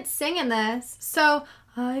didn't sing in this. So,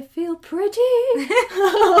 I feel pretty.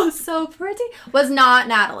 Oh, so pretty. Was not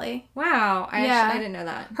Natalie. Wow. I didn't know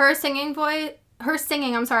that. Her singing,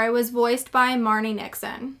 was voiced by Marnie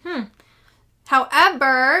Nixon.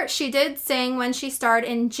 However, she did sing when she starred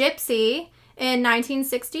in Gypsy in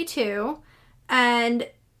 1962. And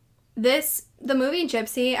the movie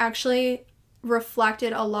Gypsy actually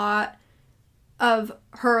reflected a lot of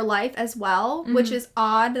her life as well, which is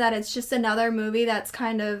odd that it's just another movie that's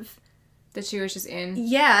kind of... That she was just in.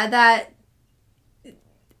 Yeah, that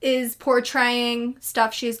is portraying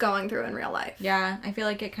stuff she's going through in real life. Yeah, I feel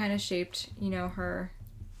like it kind of shaped, her.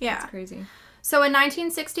 Yeah. It's crazy. So in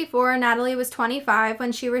 1964, Natalie was 25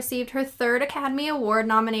 when she received her third Academy Award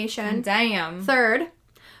nomination. Damn. Third.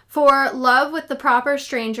 For Love with the Proper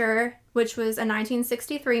Stranger, which was a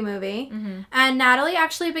 1963 movie. And Natalie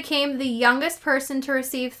actually became the youngest person to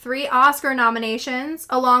receive 3 Oscar nominations,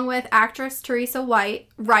 along with actress Teresa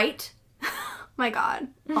Wright. My God.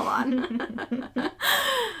 Hold on.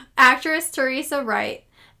 Actress Teresa Wright.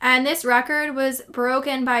 And this record was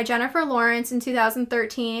broken by Jennifer Lawrence in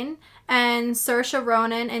 2013 and Saoirse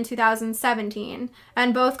Ronan in 2017.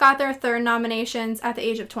 And both got their third nominations at the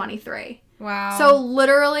age of 23. Wow. So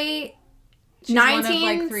literally... She's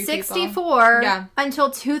 1964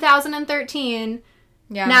 until 2013,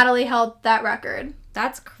 Natalie held that record.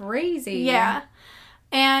 That's crazy. Yeah.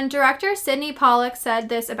 And director Sidney Pollack said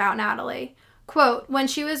this about Natalie. Quote, when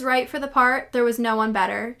she was right for the part, there was no one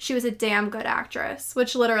better. She was a damn good actress,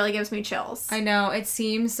 which literally gives me chills. I know. It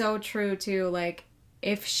seems so true, too. Like,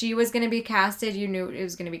 if she was going to be casted, you knew it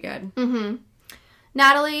was going to be good. Mm-hmm.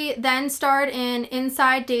 Natalie then starred in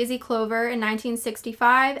Inside Daisy Clover in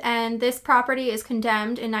 1965, and This Property is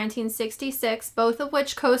Condemned in 1966, both of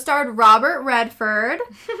which co-starred Robert Redford.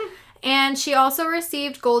 And she also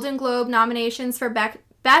received Golden Globe nominations for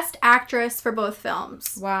Best Actress for both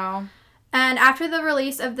films. Wow. And after the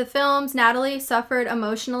release of the films, Natalie suffered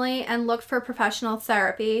emotionally and looked for professional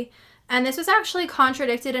therapy. And this was actually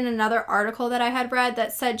contradicted in another article that I had read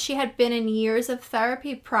that said she had been in years of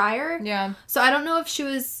therapy prior. Yeah. So I don't know if she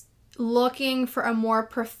was looking for a more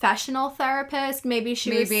professional therapist. Maybe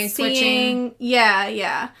she was seeing... switching. Yeah.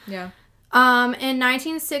 Yeah. In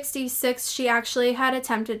 1966, she actually had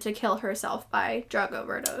attempted to kill herself by drug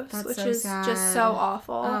overdose, which is sad. just so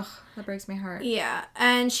awful. Ugh, that breaks my heart. Yeah,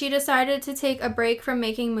 and she decided to take a break from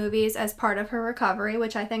making movies as part of her recovery,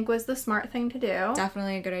 which I think was the smart thing to do.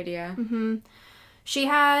 Definitely a good idea. Mm-hmm. She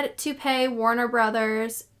had to pay Warner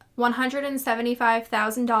Brothers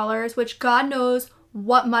 $175,000, which God knows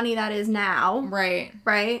what money that is now. Right.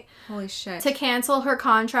 Right? Holy shit. To cancel her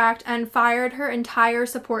contract and fired her entire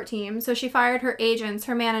support team. So she fired her agents,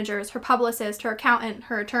 her managers, her publicist, her accountant,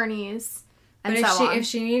 her attorneys, and but so on. if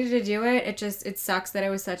she needed to do it, it sucks that it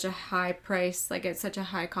was such a high price, like it's such a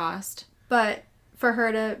high cost. But for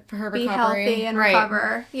her to be recovery. healthy and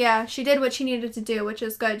recover. Yeah, she did what she needed to do, which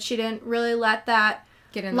is good. She didn't really let that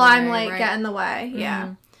limelight get in the way. Mm-hmm.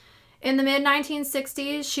 Yeah. In the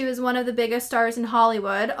mid-1960s, she was one of the biggest stars in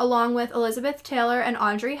Hollywood, along with Elizabeth Taylor and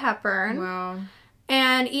Audrey Hepburn. Wow.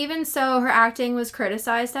 And even so, her acting was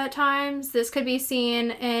criticized at times. This could be seen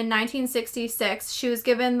in 1966. She was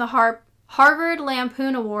given the Harvard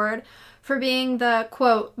Lampoon Award for being the,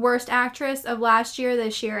 quote, worst actress of last year,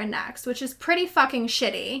 this year, and next, which is pretty fucking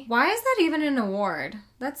shitty. Why is that even an award?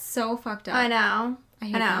 That's so fucked up. I know. I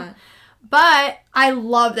hate that. But I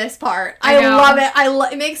love this part. I know. love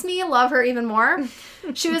it. It makes me love her even more.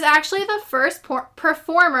 She was actually the first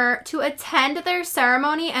performer to attend their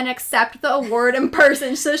ceremony and accept the award in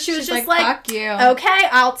person. So she was just like, fuck you. Okay,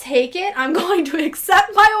 I'll take it. I'm going to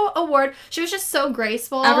accept my award. She was just so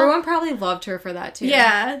graceful. Everyone probably loved her for that, too.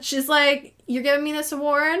 Yeah. She's like, you're giving me this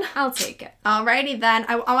award? I'll take it. Alrighty then.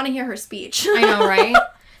 I want to hear her speech. I know, right?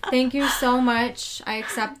 Thank you so much. I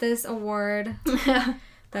accept this award.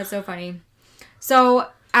 That's so funny. So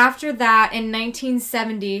after that, in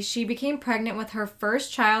 1970, she became pregnant with her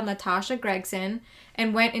first child, Natasha Gregson,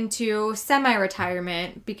 and went into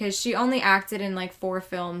semi-retirement because she only acted in like 4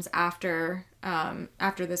 films after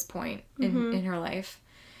this point in her life.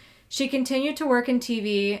 She continued to work in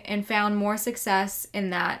TV and found more success in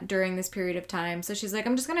that during this period of time. So she's like,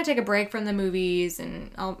 I'm just going to take a break from the movies and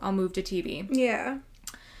I'll move to TV. Yeah.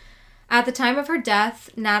 At the time of her death,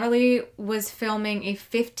 Natalie was filming a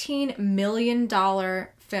 $15 million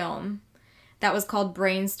film that was called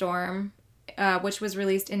Brainstorm, which was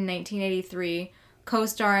released in 1983,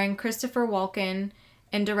 co-starring Christopher Walken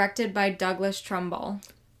and directed by Douglas Trumbull.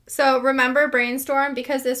 So remember Brainstorm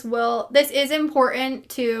because this is important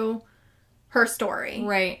to her story.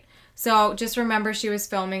 Right. So just remember she was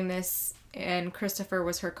filming this and Christopher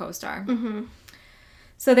was her co-star. Mm-hmm.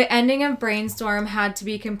 So the ending of Brainstorm had to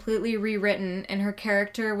be completely rewritten, and her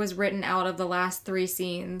character was written out of the last 3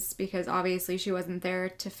 scenes because obviously she wasn't there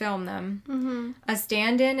to film them. Mm-hmm. A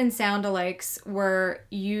stand-in and sound-alikes were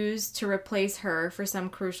used to replace her for some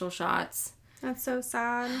crucial shots. That's so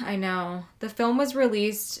sad. I know. The film was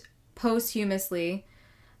released posthumously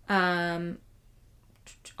on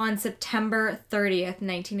September 30th,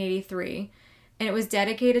 1983, and it was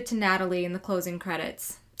dedicated to Natalie in the closing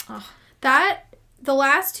credits. Oh. The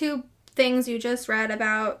last 2 things you just read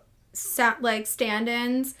about, like,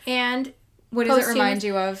 stand-ins and... What does it remind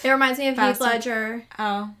you of? It reminds me of Heath Ledger.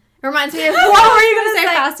 Oh. It reminds me of... What were you going to say?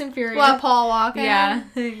 Fast and Furious. What, Paul Walker? Yeah.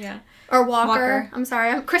 Yeah. Or Walker. I'm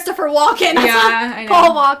sorry. I'm Christopher Walken. Yeah, I know.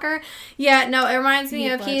 Paul Walker. Yeah, no, it reminds me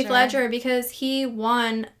of Heath Ledger. Ledger because he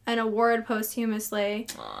won an award posthumously.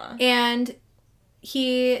 Aww. And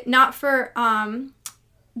he, not for...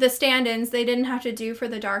 the stand-ins they didn't have to do for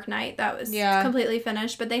The Dark Knight. That was completely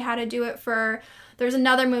finished. But they had to do it for... There's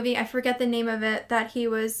another movie, I forget the name of it, that he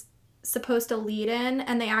was supposed to lead in.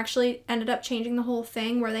 And they actually ended up changing the whole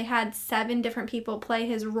thing where they had 7 different people play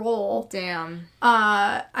his role. Damn.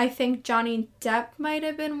 I think Johnny Depp might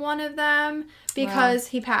have been one of them because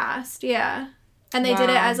he passed. Yeah. And they did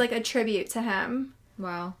it as like a tribute to him.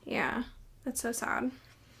 Wow. Yeah. That's so sad.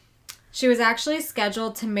 She was actually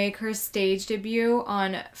scheduled to make her stage debut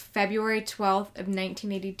on February 12th of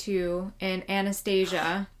 1982 in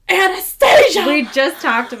Anastasia. Anastasia! We just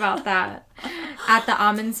talked about that at the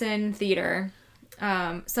Amundsen Theater.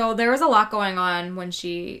 So there was a lot going on when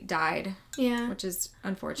she died. Yeah. Which is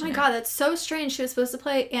unfortunate. Oh my God, that's so strange. She was supposed to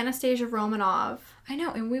play Anastasia Romanov. I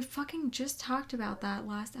know, and we fucking just talked about that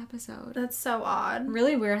last episode. That's so odd.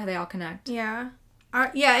 Really weird how they all connect. Yeah.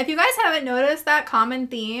 If you guys haven't noticed that common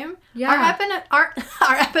theme, our epinodes,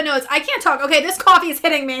 I can't talk. Okay, this coffee is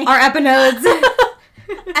hitting me. Our epinodes.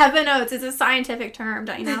 Epinodes is a scientific term,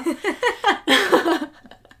 don't you know?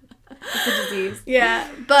 It's a disease. Yeah,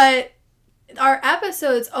 but our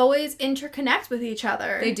episodes always interconnect with each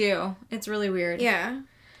other. They do. It's really weird. Yeah.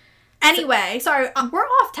 Anyway, sorry, we're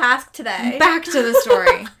off task today. Back to the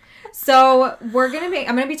story. So I'm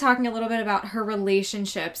gonna be talking a little bit about her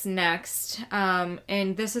relationships next,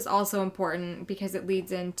 and this is also important because it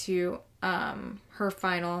leads into her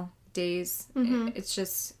final days. Mm-hmm.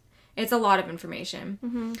 It's a lot of information.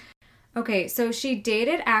 Mm-hmm. Okay, so she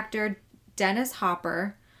dated actor Dennis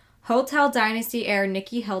Hopper, Hotel Dynasty heir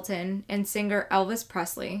Nikki Hilton, and singer Elvis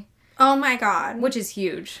Presley. Oh my God. Which is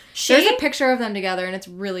huge. There's a picture of them together and it's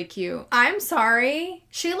really cute. I'm sorry.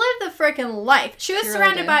 She lived the freaking life. She was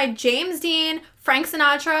surrounded by James Dean, Frank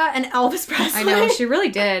Sinatra, and Elvis Presley. I know, she really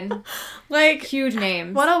did. Like, huge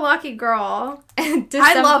names. What a lucky girl.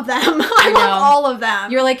 I love them. I love all of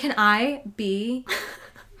them. You're like, can I be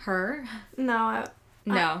her? No.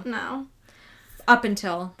 No. Up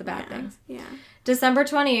until the bad things. Yeah. December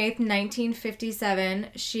 28th, 1957,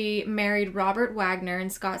 she married Robert Wagner in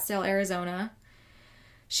Scottsdale, Arizona.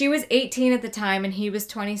 She was 18 at the time and he was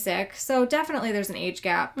 26, so definitely there's an age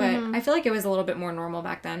gap, but I feel like it was a little bit more normal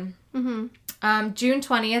back then. Mm-hmm. June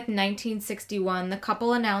 20th, 1961, the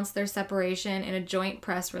couple announced their separation in a joint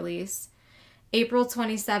press release. April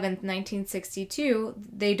 27th, 1962,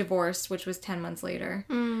 they divorced, which was 10 months later.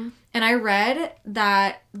 And I read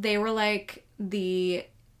that they were like the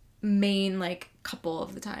main couple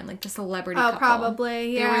of the time, like the celebrity Oh, couple.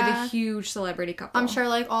 probably, yeah. They were the huge celebrity couple. I'm sure,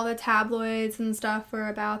 like, all the tabloids and stuff were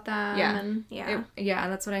about them. Yeah. And, yeah,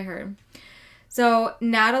 that's what I heard. So,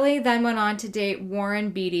 Natalie then went on to date Warren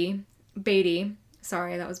Beatty.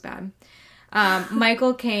 Sorry, that was bad.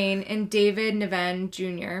 Michael Caine and David Niven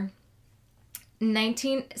Jr. In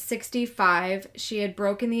 1965, she had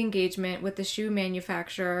broken the engagement with the shoe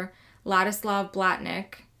manufacturer Ladislav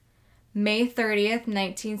Blatnik. May 30th,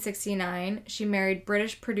 1969, she married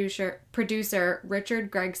British producer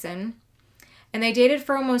Richard Gregson, and they dated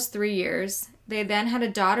for almost 3 years. They then had a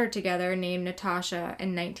daughter together named Natasha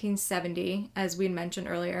in 1970, as we mentioned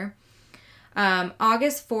earlier.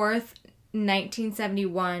 August 4th,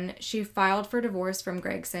 1971, she filed for divorce from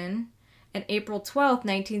Gregson, and April 12th,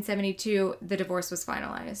 1972, the divorce was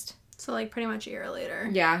finalized. So, like, pretty much a year later.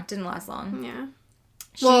 Yeah, didn't last long. Yeah.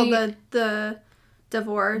 Well, the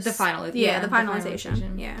divorce. The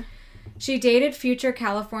finalization. Yeah. She dated future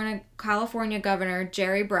California Governor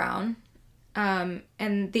Jerry Brown.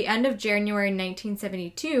 And the end of January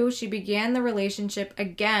 1972, she began the relationship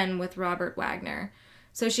again with Robert Wagner.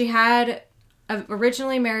 So she had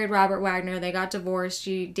originally married Robert Wagner. They got divorced.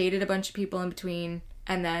 She dated a bunch of people in between,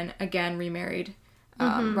 and then again remarried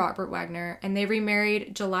Robert Wagner. And they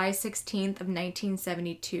remarried July 16th of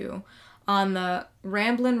 1972. On the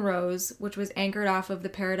Ramblin' Rose, which was anchored off of the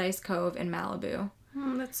Paradise Cove in Malibu.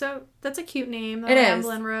 That's a cute name. The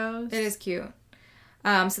Ramblin' Rose. It is cute.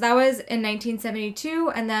 So that was in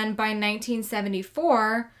 1972, and then by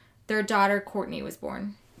 1974, their daughter Courtney was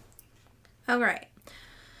born. All right.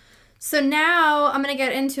 So now I'm going to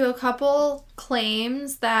get into a couple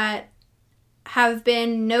claims that have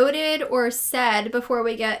been noted or said before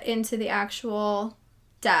we get into the actual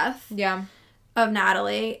death. Yeah. Of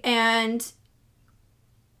Natalie, and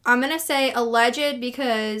I'm gonna say alleged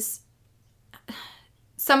because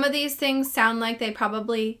some of these things sound like they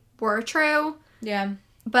probably were true. Yeah.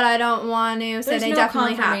 But I don't want to say they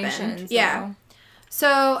definitely happened. Yeah.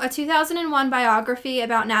 So, a 2001 biography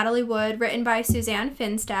about Natalie Wood, written by Suzanne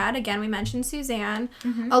Finstad, again we mentioned Suzanne,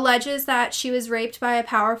 alleges that she was raped by a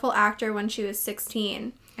powerful actor when she was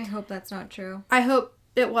 16. I hope that's not true. I hope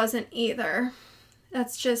it wasn't either.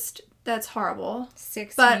 That's horrible.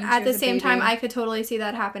 16. But at the same time, I could totally see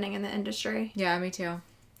that happening in the industry. Yeah, me too.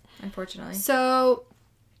 Unfortunately. So,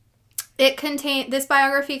 this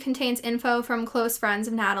biography contains info from close friends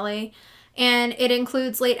of Natalie, and it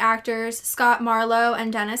includes late actors Scott Marlowe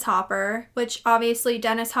and Dennis Hopper, which obviously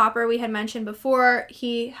Dennis Hopper, we had mentioned before,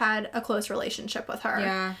 he had a close relationship with her.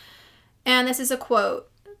 Yeah. And this is a quote.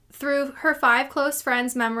 Through her 5 close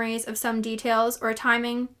friends' memories of some details or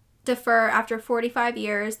timing differ after 45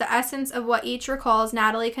 years, the essence of what each recalls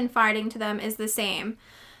Natalie confiding to them is the same.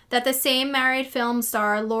 That the same married film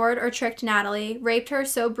star lured or tricked Natalie, raped her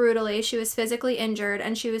so brutally she was physically injured,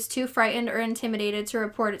 and she was too frightened or intimidated to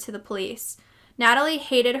report it to the police. Natalie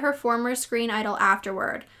hated her former screen idol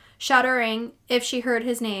afterward, shuddering if she heard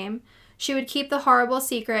his name. She would keep the horrible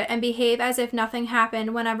secret and behave as if nothing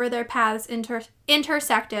happened whenever their paths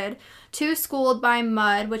intersected, too schooled by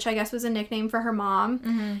Mud, which I guess was a nickname for her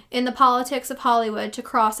mom, in the politics of Hollywood to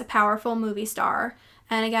cross a powerful movie star.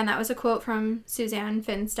 And again, that was a quote from Suzanne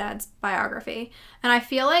Finstad's biography. And I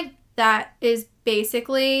feel like that is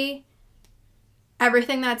basically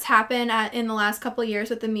everything that's happened in the last couple of years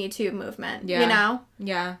with the Me Too movement, you know?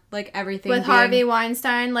 Yeah, like everything with Harvey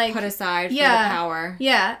Weinstein, like put aside for the power.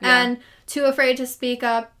 Yeah, and too afraid to speak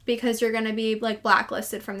up because you're going to be like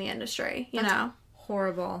blacklisted from the industry, you know?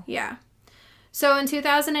 Horrible. Yeah. So in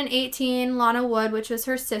 2018, Lana Wood, which was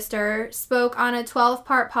her sister, spoke on a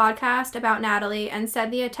 12-part podcast about Natalie and said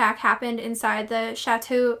the attack happened inside the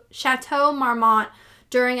Chateau Marmont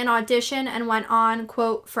during an audition and went on,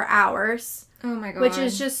 quote, for hours. Oh my God. Which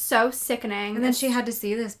is just so sickening. And then she had to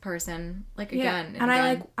see this person, like, again. And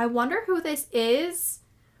I wonder who this is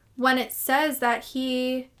when it says that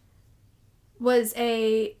he was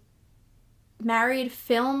a married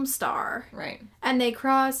film star. Right. And they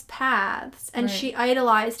crossed paths. And she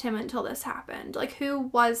idolized him until this happened. Like,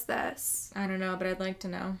 who was this? I don't know, but I'd like to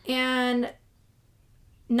know. And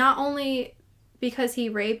not only because he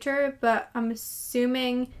raped her, but I'm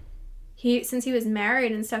assuming since he was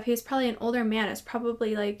married and stuff, he was probably an older man. It's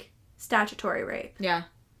probably, like, statutory rape. Yeah,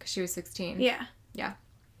 because she was 16. Yeah. Yeah.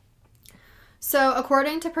 So,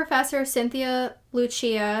 according to Professor Cynthia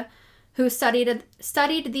Lucia, who studied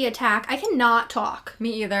the attack, I cannot talk.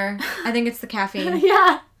 Me either. I think it's the caffeine.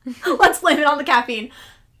 Yeah. Let's blame it on the caffeine.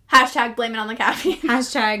 Hashtag blame it on the caffeine.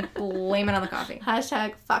 Hashtag blame it on the coffee.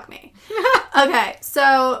 Hashtag fuck me. Okay,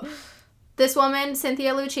 so this woman,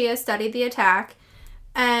 Cynthia Lucia, studied the attack.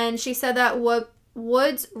 And she said that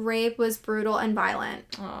Wood's rape was brutal and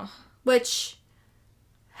violent. Oh. Which,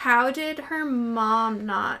 how did her mom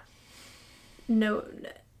not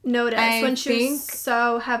notice when she was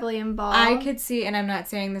so heavily involved? I could see, and I'm not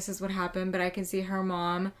saying this is what happened, but I can see her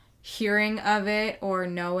mom hearing of it or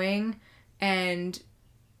knowing and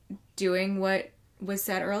doing what was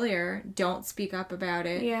said earlier. Don't speak up about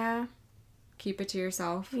it. Yeah. Keep it to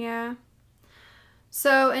yourself. Yeah.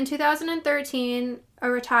 So in 2013, a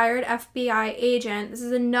retired FBI agent, this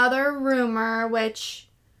is another rumor, which,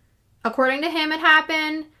 according to him, it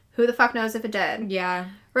happened. Who the fuck knows if it did? Yeah.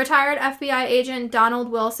 Retired FBI agent Donald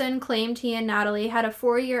Wilson claimed he and Natalie had a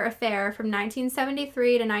 4-year affair from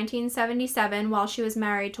 1973 to 1977 while she was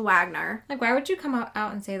married to Wagner. Like, why would you come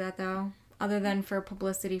out and say that, though? Other than for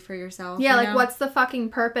publicity for yourself. Yeah, you like, know? what's the fucking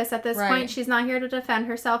purpose at this Right. point? She's not here to defend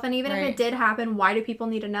herself, and even if it did happen, why do people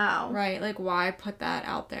need to know? Right, like, why put that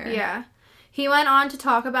out there? Yeah. He went on to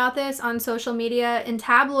talk about this on social media, in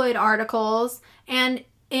tabloid articles, and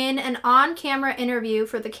in an on-camera interview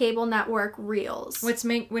for the cable network Reels. Which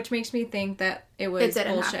makes me think that it was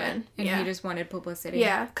didn't bullshit. happen. And Yeah. he just wanted publicity.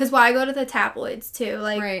 Yeah, because why go to the tabloids, too?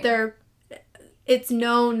 Like, Right. it's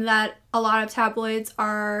known that a lot of tabloids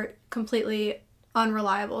are completely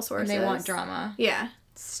unreliable sources. And they want drama. Yeah.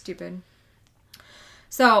 Stupid.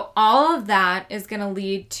 So all of that is going to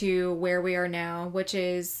lead to where we are now, which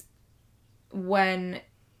is when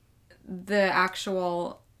the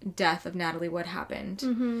actual death of Natalie Wood happened.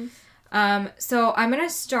 Mm-hmm. So I'm going to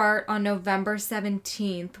start on November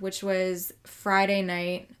 17th, which was Friday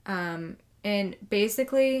night. And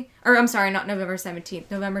basically, or I'm sorry, not November 17th,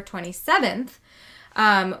 November 27th,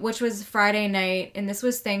 which was Friday night. And this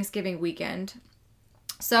was Thanksgiving weekend.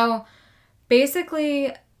 So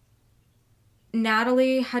basically,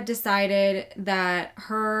 Natalie had decided that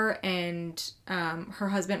her and her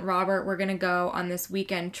husband Robert were going to go on this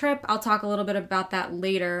weekend trip. I'll talk a little bit about that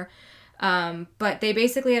later. But they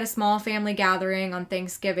basically had a small family gathering on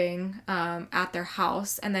Thanksgiving at their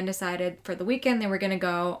house, and then decided for the weekend they were going to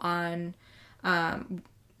go on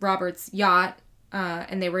Robert's yacht,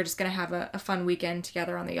 and they were just going to have a fun weekend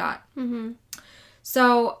together on the yacht. Mm-hmm.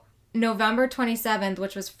 So November 27th,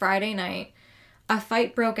 which was Friday night, a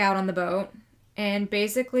fight broke out on the boat. And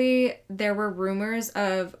basically, there were rumors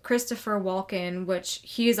of Christopher Walken, which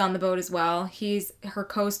he's on the boat as well. He's her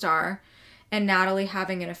co-star, and Natalie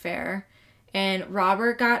having an affair. And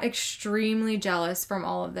Robert got extremely jealous from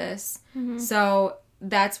all of this. Mm-hmm. So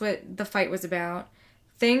that's what the fight was about.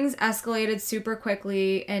 Things escalated super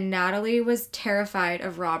quickly, and Natalie was terrified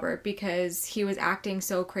of Robert because he was acting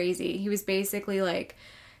so crazy. He was basically like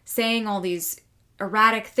saying all these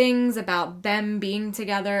erratic things about them being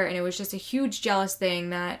together, and it was just a huge jealous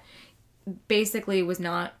thing that basically was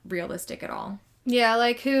not realistic at all. Yeah,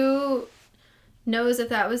 like, who knows if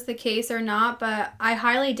that was the case or not, but I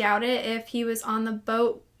highly doubt it if he was on the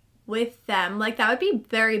boat with them. Like, that would be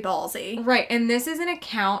very ballsy. Right, and this is an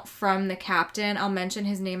account from the captain. I'll mention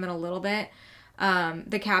his name in a little bit.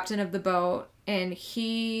 The captain of the boat, and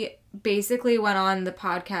he basically went on the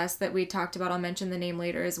podcast that we talked about. I'll mention the name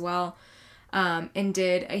later as well. And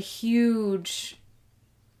did a huge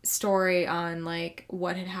story on, like,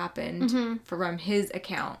 what had happened from his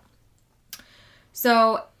account.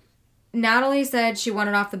 So Natalie said she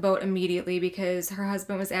wanted off the boat immediately because her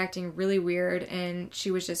husband was acting really weird, and she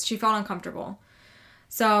felt uncomfortable.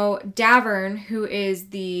 So Davern, who is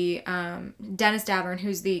the, Dennis Davern,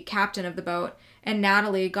 who's the captain of the boat, and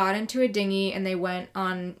Natalie got into a dinghy, and they went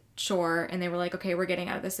on shore, and they were like, okay, we're getting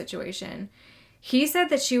out of this situation. He said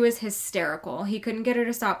that she was hysterical. He couldn't get her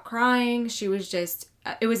to stop crying. She was just,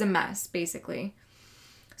 it was a mess, basically.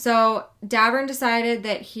 So Davern decided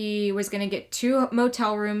that he was going to get 2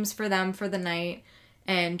 motel rooms for them for the night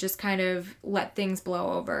and just kind of let things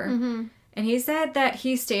blow over. Mm-hmm. And he said that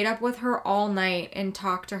he stayed up with her all night and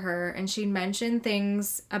talked to her, and she mentioned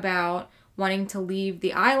things about wanting to leave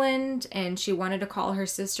the island, and she wanted to call her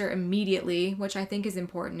sister immediately, which I think is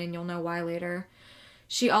important, and you'll know why later.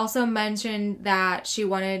 She also mentioned that she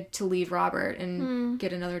wanted to leave Robert and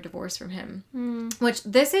get another divorce from him. Which,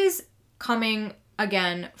 this is coming,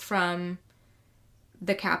 again, from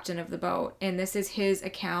the captain of the boat. And this is his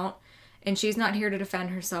account. And she's not here to defend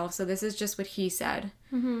herself. So this is just what he said.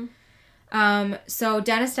 Mm-hmm. So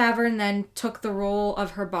Dennis Davern then took the role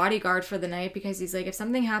of her bodyguard for the night because he's like, if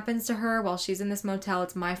something happens to her while she's in this motel,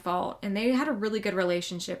 it's my fault. And they had a really good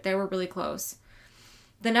relationship. They were really close.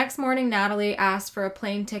 The next morning, Natalie asked for a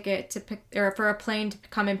plane ticket for a plane to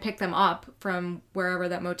come and pick them up from wherever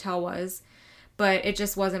that motel was, but it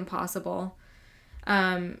just wasn't possible.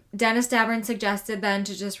 Dennis Davern suggested then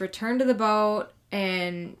to just return to the boat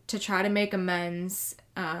and to try to make amends,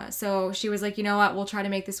 So she was like, you know what? We'll try to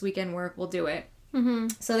make this weekend work. We'll do it. Mm-hmm.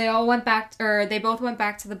 So they both went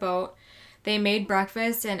back to the boat. They made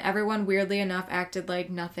breakfast, and everyone, weirdly enough, acted like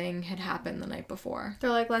nothing had happened the night before. They're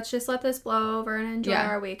like, let's just let this blow over and enjoy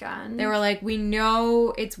our weekend. They were like, we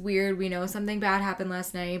know it's weird. We know something bad happened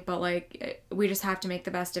last night, but, like, we just have to make the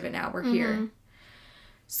best of it now. We're here.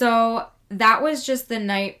 So that was just the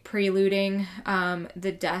night preluding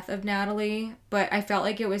the death of Natalie, but I felt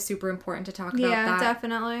like it was super important to talk about that. Yeah,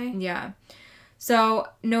 definitely. Yeah. So,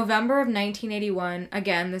 November of 1981,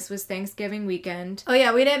 again, this was Thanksgiving weekend. Oh,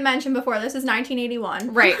 yeah, we didn't mention before, this is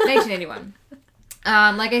 1981. Right, 1981.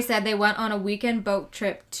 Like I said, they went on a weekend boat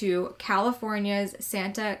trip to California's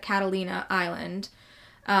Santa Catalina Island,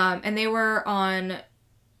 and they were on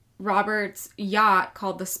Robert's yacht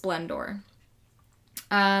called the Splendor.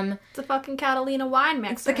 It's a fucking Catalina wine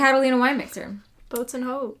mixer. It's the Catalina wine mixer. Boats and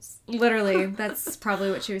hoes. Literally, that's probably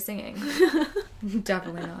what she was singing.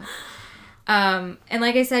 Definitely not. And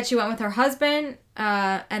like I said, she went with her husband,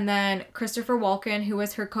 and then Christopher Walken, who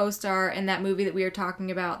was her co-star in that movie that we were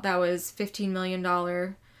talking about. That was $15 million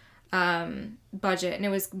budget, and it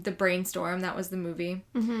was The Brainstorm. That was the movie.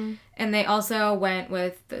 Mm-hmm. And they also went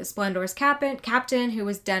with the Splendor's captain, who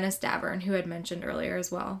was Dennis Davern, who had mentioned earlier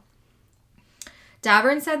as well.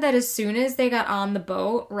 Davern said that as soon as they got on the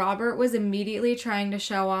boat, Robert was immediately trying to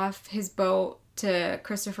show off his boat to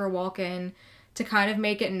Christopher Walken to kind of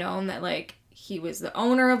make it known that, like, he was the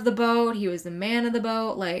owner of the boat, he was the man of the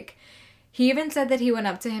boat. Like, he even said that he went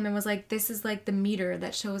up to him and was like, this is, like, the meter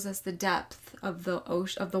that shows us the depth of the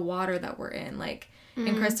ocean, of the water that we're in. Like,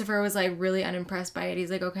 and Christopher was, like, really unimpressed by it. He's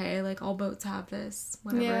like, okay, like, all boats have this,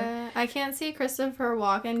 whatever. Yeah, I can't see Christopher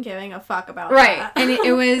Walken giving a fuck about right. that. And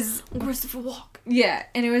it was... Christopher Walken. Yeah,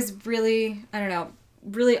 and it was really, I don't know,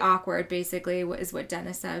 really awkward, basically, is what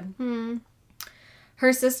Dennis said.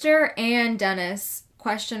 Her sister and Dennis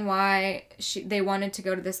questioned why they wanted to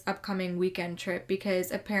go to this upcoming weekend trip,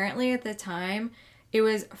 because apparently at the time it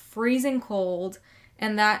was freezing cold,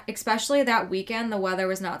 and that, especially that weekend, the weather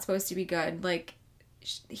was not supposed to be good. Like,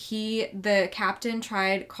 the captain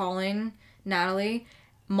tried calling Natalie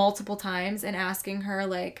multiple times and asking her,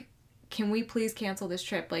 like, can we please cancel this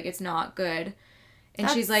trip? Like, it's not good. And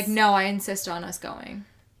she's like, no, I insist on us going.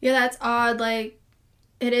 Yeah, that's odd. Like,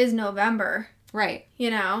 it is November. Right. You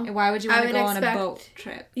know? Why would you want to go on a boat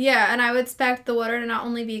trip? Yeah, and I would expect the water to not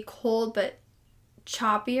only be cold, but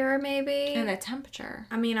choppier, maybe. And the temperature.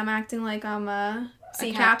 I mean, I'm acting like I'm a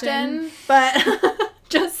sea captain, but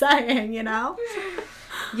just saying, you know?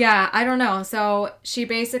 Yeah, I don't know. So she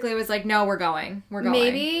basically was like, no, we're going. We're going.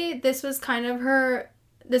 Maybe this was kind of her...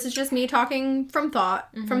 This is just me talking from thought,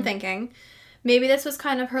 from thinking. Maybe this was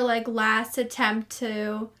kind of her, like, last attempt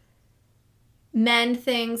to mend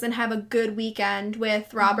things and have a good weekend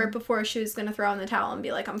with Robert before she was going to throw in the towel and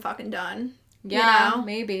be like, I'm fucking done. Yeah, you know?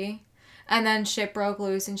 maybe. And then shit broke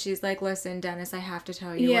loose and she's like, listen, Dennis, I have to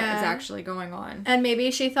tell you what is actually going on. And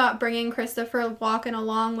maybe she thought bringing Christopher Walken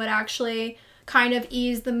along would actually kind of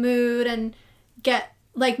ease the mood and get...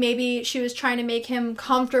 Like, maybe she was trying to make him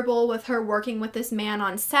comfortable with her working with this man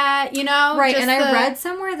on set, you know? Right, and I read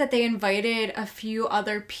somewhere that they invited a few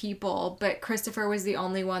other people, but Christopher was the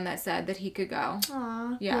only one that said that he could go.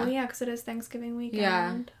 Aw. Yeah. Well, yeah, because it is Thanksgiving weekend.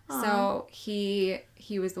 Yeah. Aww. So he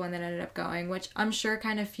was the one that ended up going, which I'm sure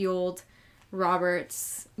kind of fueled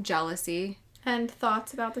Robert's jealousy. And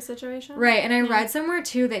thoughts about the situation. Right, and I read somewhere,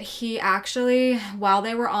 too, that he actually, while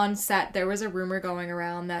they were on set, there was a rumor going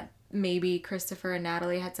around that maybe Christopher and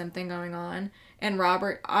Natalie had something going on, and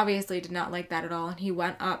Robert obviously did not like that at all, and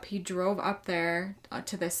he drove up there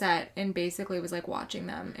to the set and basically was like watching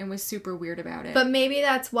them and was super weird about it. But maybe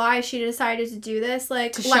that's why she decided to do this,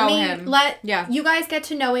 like, to show him. You guys get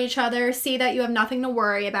to know each other, see that you have nothing to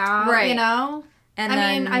worry about, right. You know? And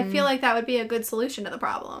I mean, I feel like that would be a good solution to the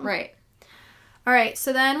problem. Right. Alright,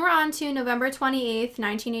 so then we're on to November 28th,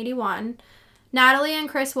 1981. Natalie and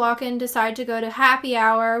Chris Walken decide to go to happy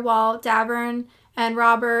hour while Davern and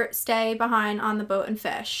Robert stay behind on the boat and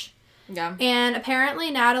fish. Yeah. And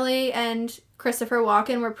apparently Natalie and Christopher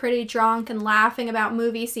Walken were pretty drunk and laughing about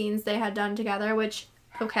movie scenes they had done together, which,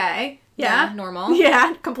 okay. Yeah. Normal.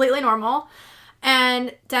 Yeah, completely normal.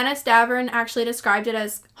 And Dennis Davern actually described it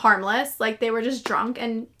as harmless, like they were just drunk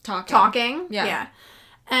and talking. Yeah.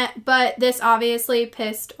 But this obviously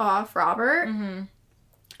pissed off Robert. Mm-hmm.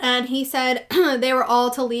 And he said they were all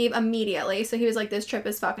to leave immediately. So he was like, this trip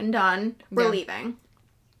is fucking done. We're leaving.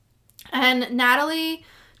 And Natalie,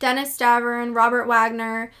 Dennis Davern, Robert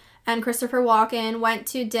Wagner, and Christopher Walken went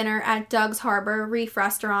to dinner at Doug's Harbor Reef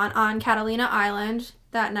Restaurant on Catalina Island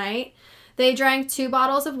that night. They drank 2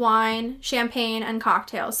 bottles of wine, champagne, and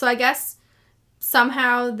cocktails. So I guess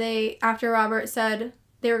somehow after Robert said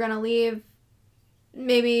they were going to leave,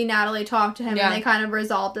 maybe Natalie talked to him and they kind of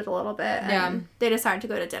resolved it a little bit. And they decided to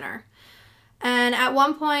go to dinner. And at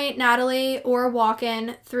one point, Natalie or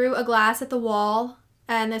Walken threw a glass at the wall.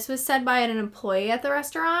 And this was said by an employee at the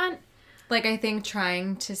restaurant. Like, I think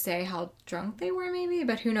trying to say how drunk they were, maybe.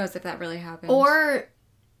 But who knows if that really happened. Or,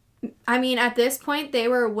 I mean, at this point, they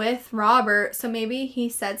were with Robert. So maybe he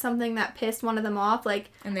said something that pissed one of them off.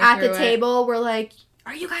 Like, at the table, we're like,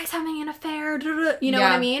 are you guys having an affair? You know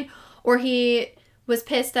what I mean? Or he was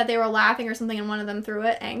pissed that they were laughing or something and one of them threw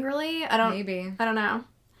it angrily. I don't know.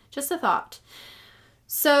 Just a thought.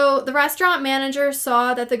 So the restaurant manager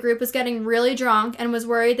saw that the group was getting really drunk and was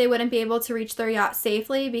worried they wouldn't be able to reach their yacht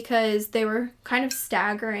safely because they were kind of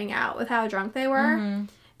staggering out with how drunk they were. Mm-hmm.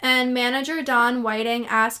 And manager Don Whiting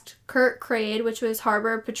asked Kurt Crade, which was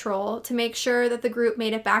Harbor Patrol, to make sure that the group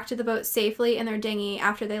made it back to the boat safely in their dinghy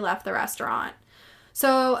after they left the restaurant.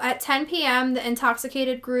 So at 10 p.m., the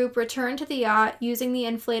intoxicated group returned to the yacht using the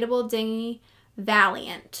inflatable dinghy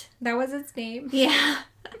Valiant. That was its name? Yeah.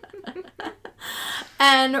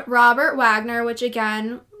 And Robert Wagner, which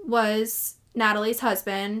again was Natalie's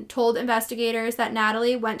husband, told investigators that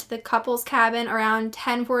Natalie went to the couple's cabin around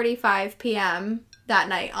 10:45 p.m. that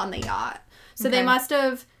night on the yacht. So they left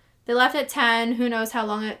at 10. Who knows how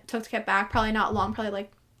long it took to get back? Probably not long, probably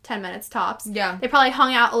like 10 minutes tops. Yeah. They probably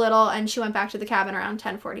hung out a little and she went back to the cabin around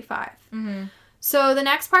 10:45. Mm-hmm. So the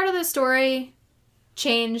next part of the story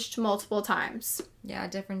changed multiple times. Yeah,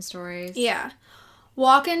 different stories. Yeah.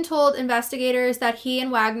 Walken told investigators that he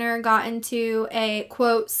and Wagner got into a,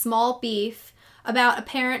 quote, small beef about a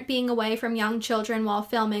parent being away from young children while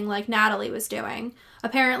filming like Natalie was doing.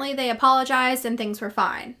 Apparently, they apologized and things were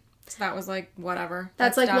fine. So that was like, whatever.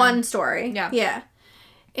 That's like done. One story. Yeah. Yeah.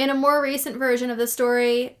 In a more recent version of the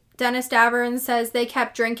story, Dennis Davern says they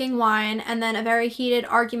kept drinking wine and then a very heated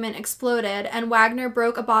argument exploded and Wagner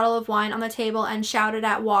broke a bottle of wine on the table and shouted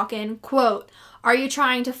at Walken, quote, "Are you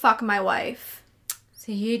trying to fuck my wife?"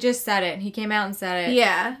 See, he just said it. He came out and said it.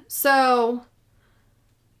 Yeah. So,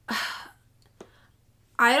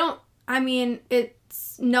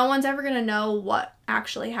 no one's ever going to know what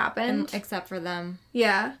actually happened. Except for them.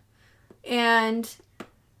 Yeah. And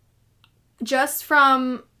just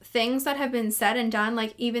from things that have been said and done,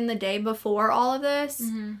 like even the day before all of this,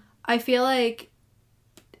 mm-hmm. I feel like,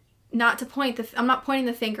 I'm not pointing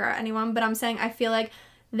the finger at anyone, but I'm saying I feel like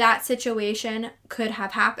that situation could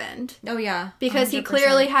have happened. Oh, yeah. 100%. Because he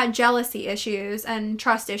clearly had jealousy issues and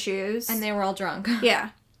trust issues. And they were all drunk.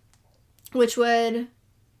 Yeah. Which would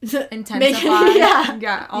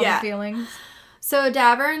intensify all the feelings. So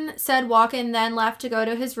Davern said Walken then left to go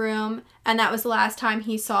to his room, and that was the last time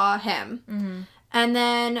he saw him. Mm-hmm. And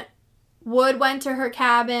then Wood went to her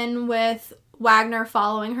cabin with Wagner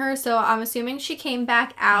following her, so I'm assuming she came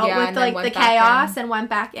back out with like the chaos and went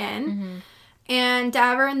back in. Mm-hmm. And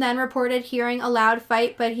Davern then reported hearing a loud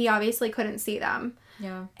fight, but he obviously couldn't see them.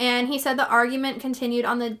 Yeah. And he said the argument continued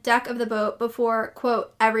on the deck of the boat before,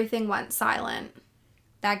 quote, everything went silent.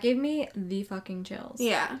 That gave me the fucking chills.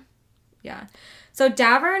 Yeah. Yeah. So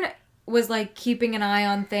Davern was, like, keeping an eye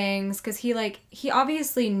on things, because he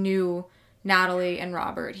obviously knew Natalie and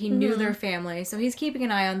Robert. He knew their family, so he's keeping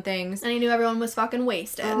an eye on things. And he knew everyone was fucking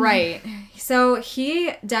wasted. Right. So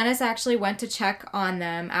Dennis actually went to check on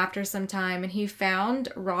them after some time, and he found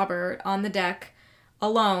Robert on the deck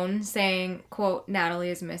alone saying, quote, Natalie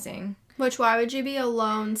is missing. Which, why would you be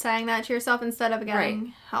alone saying that to yourself instead of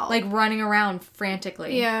getting help? Like, running around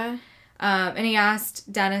frantically. Yeah. And he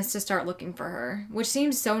asked Dennis to start looking for her, which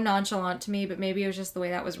seems so nonchalant to me, but maybe it was just the way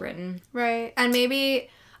that was written. Right. And maybe...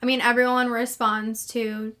 everyone responds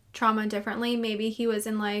to trauma differently. Maybe he was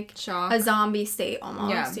in, like, shock, a zombie state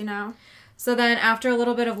almost, you know? So then, after a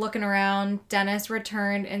little bit of looking around, Dennis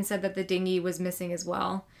returned and said that the dinghy was missing as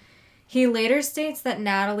well. He later states that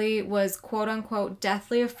Natalie was, quote-unquote,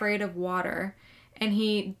 deathly afraid of water, and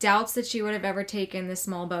he doubts that she would have ever taken this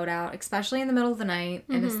small boat out, especially in the middle of the night,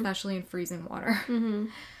 and especially in freezing water. Mm-hmm.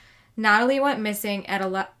 Natalie went missing at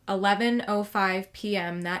 11:05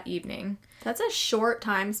 p.m. that evening. That's a short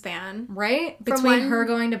time span. Right? Between her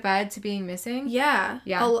going to bed to being missing? Yeah.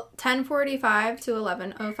 10:45 to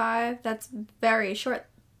 11:05. That's very short.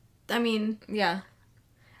 Yeah.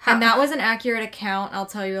 And that was an accurate account. I'll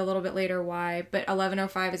tell you a little bit later why. But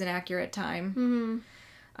 11:05 is an accurate time.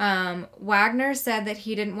 Mm-hmm. Wagner said that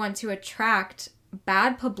he didn't want to attract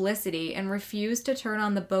bad publicity and refused to turn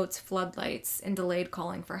on the boat's floodlights and delayed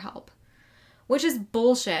calling for help. Which is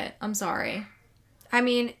bullshit. I'm sorry.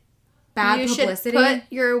 Bad publicity. You should put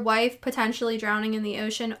your wife potentially drowning in the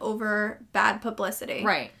ocean over bad publicity.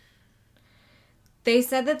 Right. they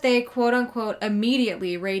said that they, quote unquote,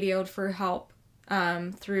 immediately radioed for help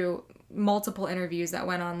through multiple interviews that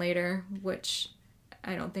went on later, which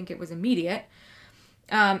I don't think it was immediate.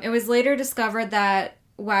 It was later discovered that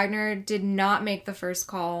Wagner did not make the first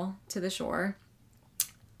call to the shore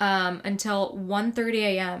until 1:30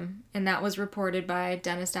 a.m., and that was reported by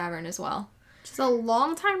Dennis Davern as well. It's a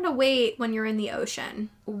long time to wait when you're in the ocean.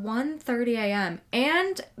 1:30 a.m.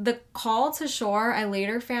 And the call to shore, I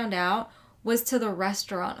later found out, was to the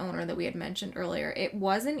restaurant owner that we had mentioned earlier. It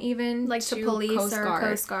wasn't even like to police Coast or Guard.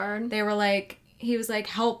 Coast Guard. They were like, he was like,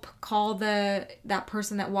 help, call that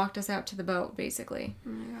person that walked us out to the boat, basically. Oh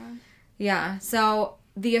my God. Yeah, so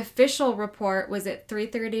the official report was at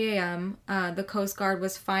 3:30 a.m. The Coast Guard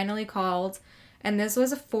was finally called, and this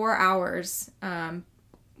was a 4-hour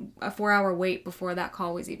wait before that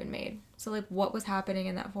call was even made. So, like, what was happening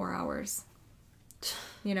in that 4 hours?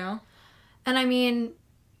 You know? And I mean,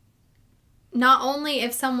 not only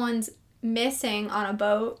if someone's missing on a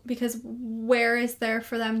boat, because where is there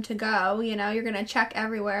for them to go? You know, you're going to check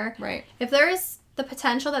everywhere. Right. If there is the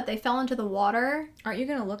potential that they fell into the water, aren't you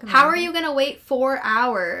going to look at how are you going to wait 4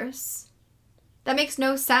 hours? That makes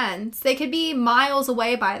no sense. They could be miles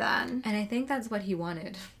away by then. And I think that's what he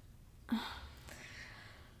wanted.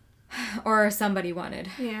 Or somebody wanted.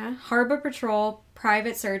 Yeah. Harbor Patrol,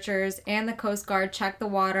 private searchers, and the Coast Guard checked the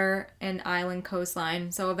water and island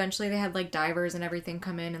coastline. So eventually they had like divers and everything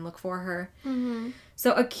come in and look for her. Mm-hmm.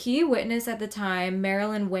 So a key witness at the time,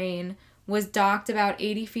 Marilyn Wayne, was docked about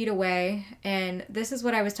 80 feet away. And this is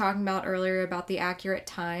what I was talking about earlier about the accurate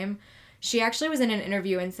time. She actually was in an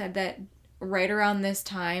interview and said that right around this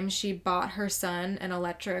time she bought her son an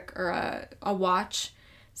electric or a watch.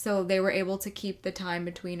 So they were able to keep the time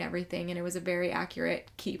between everything, and it was a very accurate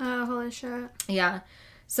keep. Oh, holy shit. Yeah.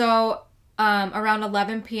 So around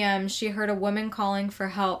 11 p.m., she heard a woman calling for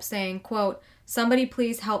help saying, quote, "Somebody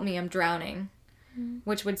please help me, I'm drowning,"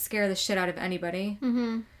 which would scare the shit out of anybody.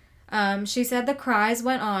 Mm-hmm. She said the cries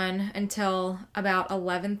went on until about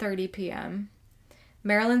 11:30 p.m.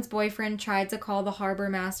 Marilyn's boyfriend tried to call the harbor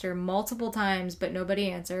master multiple times, but nobody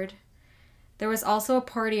answered. There was also a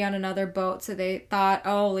party on another boat, so they thought,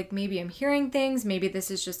 oh, like, maybe I'm hearing things. Maybe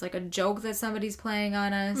this is just, like, a joke that somebody's playing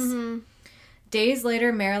on us. Mm-hmm. Days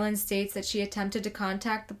later, Marilyn states that she attempted to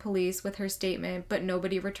contact the police with her statement, but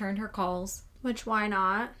nobody returned her calls. Which, why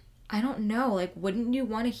not? I don't know. Like, wouldn't you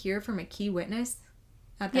want to hear from a key witness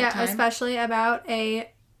at that time? Yeah, especially about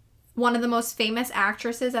one of the most famous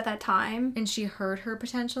actresses at that time. And she heard her,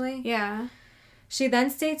 potentially? Yeah. She then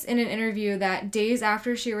states in an interview that days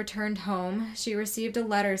after she returned home, she received a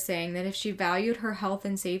letter saying that if she valued her health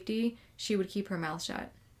and safety, she would keep her mouth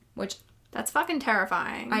shut. Which... that's fucking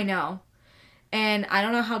terrifying. I know. And I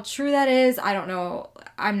don't know how true that is. I don't know.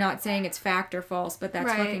 I'm not saying it's fact or false, but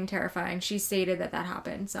that's fucking terrifying. She stated that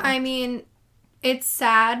happened. So I mean, it's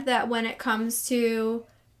sad that when it comes to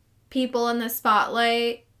people in the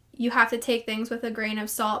spotlight, you have to take things with a grain of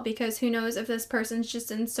salt, because who knows if this person's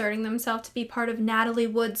just inserting themselves to be part of Natalie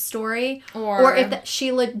Wood's story, or if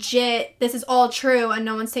she legit, this is all true and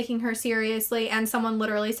no one's taking her seriously, and someone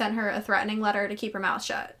literally sent her a threatening letter to keep her mouth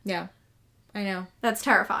shut. Yeah, I know. That's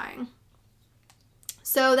terrifying.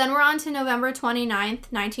 So then we're on to November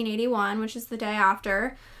 29th, 1981, which is the day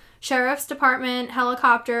after. Sheriff's Department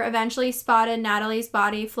helicopter eventually spotted Natalie's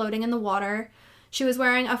body floating in the water. She was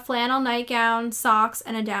wearing a flannel nightgown, socks,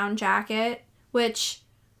 and a down jacket, which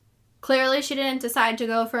clearly she didn't decide to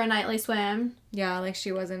go for a nightly swim. Yeah, like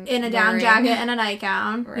she wasn't in a down jacket and a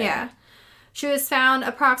nightgown. Right. Yeah. She was found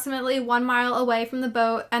approximately 1 mile away from the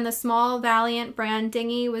boat, and the small Valiant brand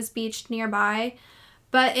dinghy was beached nearby.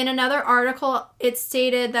 But in another article, it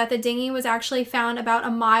stated that the dinghy was actually found about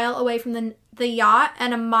a mile away from the yacht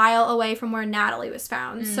and a mile away from where Natalie was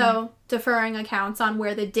found. So, deferring accounts on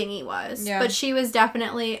where the dinghy was. Yeah. But she was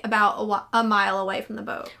definitely about a mile away from the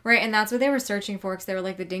boat. Right, and that's what they were searching for, because they were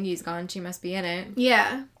like, the dinghy's gone, she must be in it.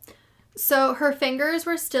 Yeah. So, her fingers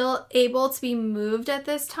were still able to be moved at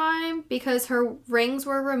this time because her rings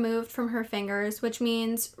were removed from her fingers, which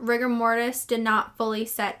means rigor mortis did not fully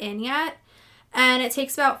set in yet. And it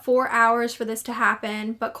takes about 4 hours for this to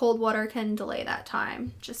happen, but cold water can delay that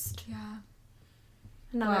time. Just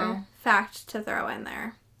another fact to throw in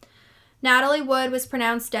there. Natalie Wood was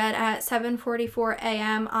pronounced dead at 7:44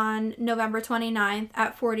 a.m. on November 29th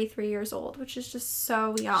at 43 years old, which is just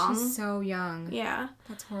so young. She's so young. Yeah.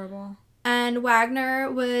 That's horrible. And Wagner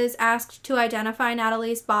was asked to identify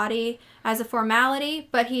Natalie's body as a formality,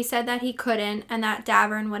 but he said that he couldn't and that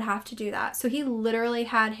Davern would have to do that. So he literally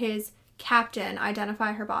had his captain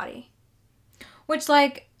identify her body. Which,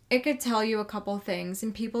 like, it could tell you a couple things,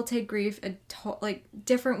 and people take grief like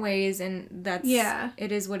different ways, and that's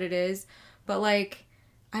it is what it is. But like,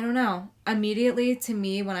 I don't know. Immediately to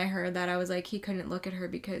me, when I heard that, I was like, he couldn't look at her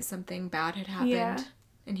because something bad had happened,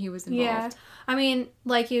 and he was involved. Yeah, I mean,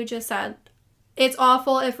 like you just said, it's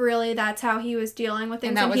awful if really that's how he was dealing with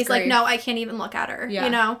things, and he's like, no, I can't even look at her. You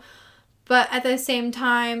know, but at the same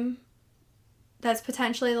time, that's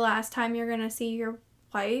potentially the last time you're gonna see your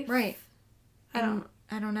wife, right?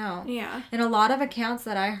 I don't know. Yeah. And a lot of accounts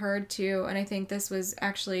that I heard too, and I think this was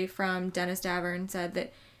actually from Dennis Davern, said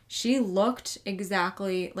that she looked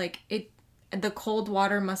exactly like it. The cold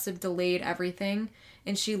water must have delayed everything,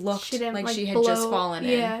 and she looked like she had just fallen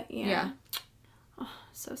in. Yeah. Oh,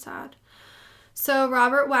 so sad. So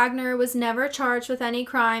Robert Wagner was never charged with any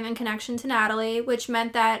crime in connection to Natalie, which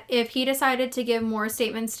meant that if he decided to give more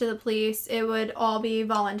statements to the police, it would all be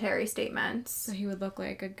voluntary statements. So he would look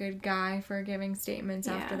like a good guy for giving statements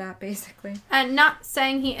after that, basically. And not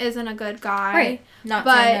saying he isn't a good guy. Right. Not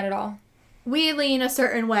saying that at all. We lean a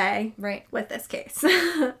certain way with this case.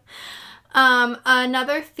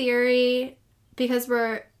 Another theory, because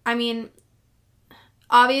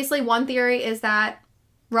obviously one theory is that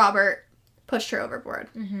Robert pushed her overboard.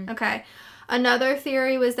 Mm-hmm. Okay. Another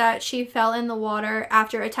theory was that she fell in the water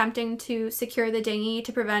after attempting to secure the dinghy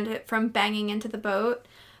to prevent it from banging into the boat.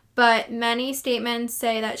 But many statements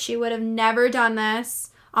say that she would have never done this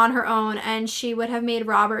on her own, and she would have made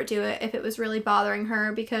Robert do it if it was really bothering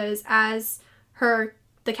her, because as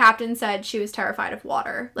the captain said, she was terrified of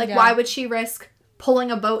water. Like, why would she risk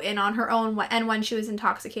pulling a boat in on her own and when she was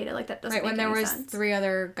intoxicated? Like, that doesn't make any sense. Right, when there was 3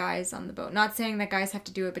 other guys on the boat. Not saying that guys have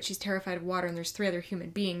to do it, but she's terrified of water, and there's 3 other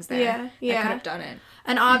human beings there that could have done it.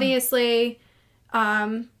 And obviously,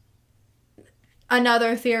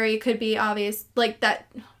 another theory could be obvious, like that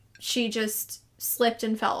she just slipped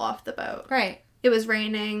and fell off the boat. Right. It was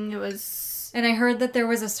raining. And I heard that there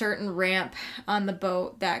was a certain ramp on the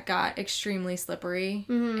boat that got extremely slippery.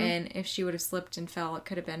 Mm-hmm. And if she would have slipped and fell, it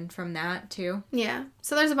could have been from that, too. Yeah.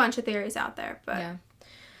 So there's a bunch of theories out there, but... Yeah.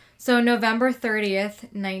 So November 30th,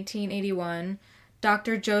 1981,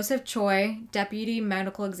 Dr. Joseph Choi, Deputy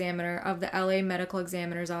Medical Examiner of the LA Medical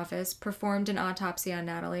Examiner's Office, performed an autopsy on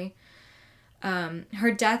Natalie.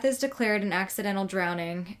 Her death is declared an accidental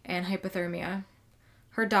drowning and hypothermia.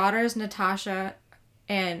 Her daughters, Natasha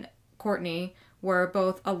and Courtney, were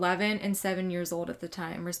both 11 and 7 years old at the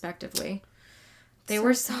time, respectively. They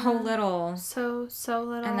were so little. So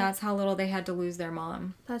little. And that's how little they had to lose their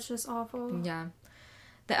mom. That's just awful. Yeah.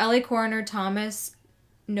 The LA coroner, Thomas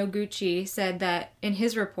Noguchi, said that in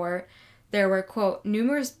his report, there were, quote,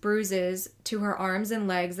 numerous bruises to her arms and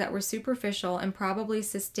legs that were superficial and probably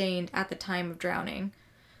sustained at the time of drowning.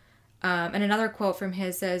 And another quote from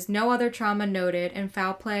his says, no other trauma noted and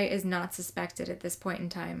foul play is not suspected at this point in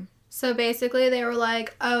time. So basically they were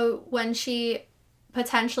like, oh, when she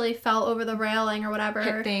potentially fell over the railing or whatever.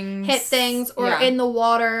 Hit things. Or in the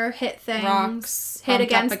water, hit things. Rocks. Hit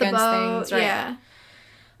against the boat. Things, right.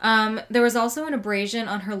 Yeah. There was also an abrasion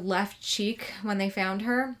on her left cheek when they found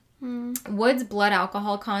her. Wood's blood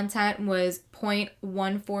alcohol content was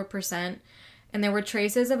 0.14%, and there were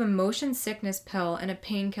traces of a motion sickness pill and a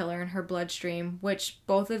painkiller in her bloodstream, which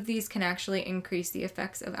both of these can actually increase the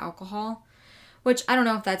effects of alcohol, which I don't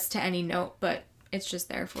know if that's to any note, but it's just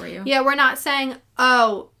there for you. Yeah, we're not saying,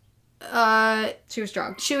 she was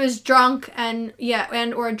drugged. She was drunk and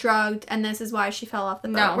or drugged, and this is why she fell off the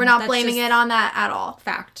boat. No, we're not blaming it on that at all.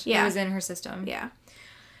 Fact. Yeah. It was in her system. Yeah.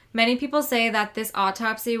 Many people say that this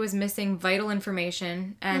autopsy was missing vital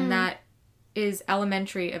information, and that is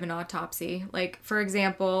elementary of an autopsy. Like, for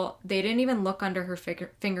example, they didn't even look under her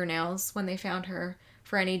fingernails when they found her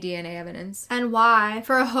for any DNA evidence. And why?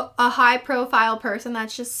 For a high-profile person,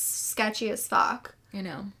 that's just sketchy as fuck. You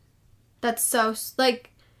know. That's so, like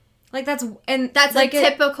that's like a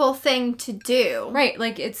typical thing to do. Right.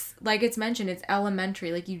 Like it's mentioned, it's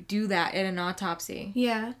elementary. Like, you do that in an autopsy.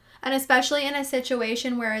 Yeah. And especially in a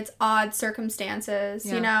situation where it's odd circumstances,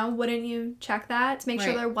 you know, wouldn't you check that to make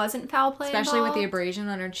sure there wasn't foul play Especially involved? With the abrasion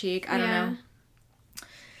on her cheek. I don't know.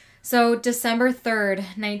 So, December 3rd,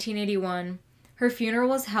 1981, her funeral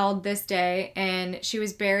was held this day, and she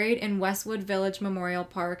was buried in Westwood Village Memorial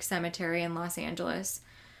Park Cemetery in Los Angeles.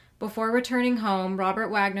 Before returning home, Robert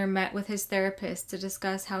Wagner met with his therapist to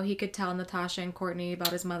discuss how he could tell Natasha and Courtney about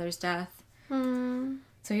his mother's death.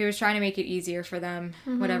 So he was trying to make it easier for them,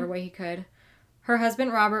 whatever way he could. Her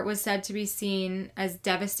husband, Robert, was said to be seen as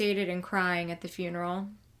devastated and crying at the funeral.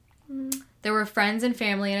 There were friends and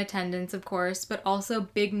family in attendance, of course, but also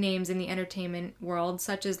big names in the entertainment world,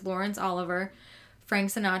 such as Laurence Olivier,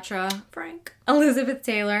 Frank Sinatra, Elizabeth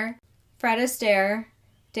Taylor, Fred Astaire,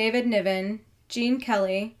 David Niven, Gene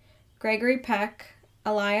Kelly, Gregory Peck,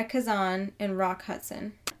 Elia Kazan, and Rock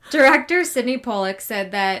Hudson. Director Sidney Pollack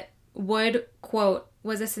said that Wood, quote,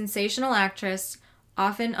 was a sensational actress,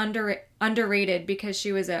 often underrated because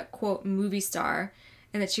she was a, quote, movie star,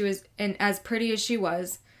 and that she was, and as pretty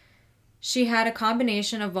as she had a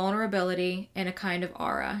combination of vulnerability and a kind of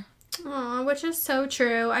aura. Aw, which is so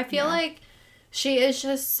true. I feel like she is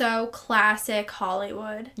just so classic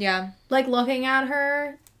Hollywood. Yeah. Like, looking at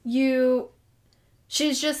her,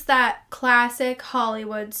 she's just that classic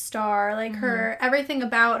Hollywood star. Like, everything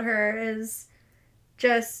about her is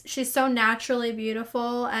just, she's so naturally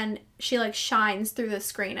beautiful, and she, like, shines through the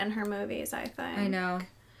screen in her movies, I think. I know.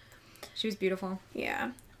 She was beautiful.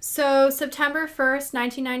 Yeah. So, September 1st,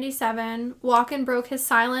 1997, Walken broke his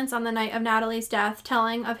silence on the night of Natalie's death,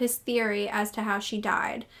 telling of his theory as to how she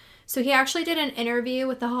died. So, he actually did an interview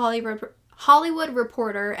with the Hollywood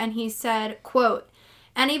Reporter, and he said, quote,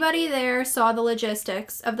 "Anybody there saw the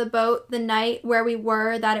logistics of the boat the night where we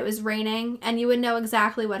were that it was raining, and you would know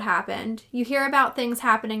exactly what happened. You hear about things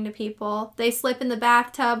happening to people. They slip in the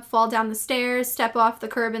bathtub, fall down the stairs, step off the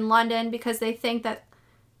curb in London because they think that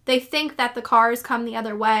the cars come the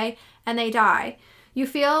other way, and they die. You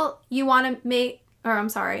feel you want to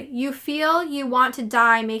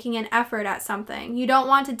die making an effort at something. You don't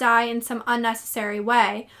want to die in some unnecessary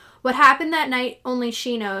way. What happened that night only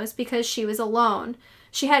she knows, because she was alone.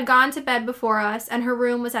 She had gone to bed before us, and her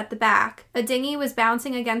room was at the back. A dinghy was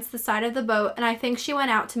bouncing against the side of the boat, and I think she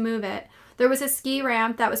went out to move it. There was a ski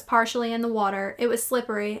ramp that was partially in the water. It was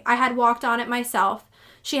slippery. I had walked on it myself.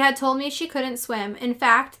 She had told me she couldn't swim. In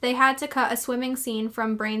fact, they had to cut a swimming scene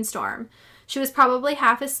from Brainstorm. She was probably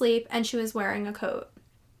half asleep, and she was wearing a coat."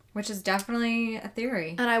 Which is definitely a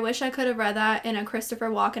theory. And I wish I could have read that in a Christopher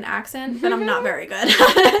Walken accent, but I'm not very good at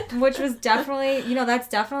it. Which was definitely, that's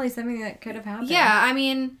definitely something that could have happened. Yeah, I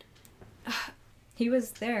mean, he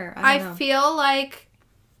was there. I don't know. feel like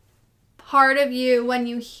part of you, when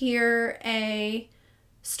you hear a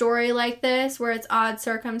story like this, where it's odd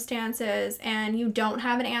circumstances and you don't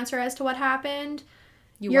have an answer as to what happened,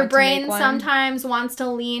 your brain sometimes wants to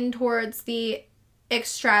lean towards the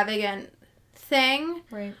extravagant thing,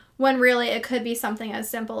 right, when really it could be something as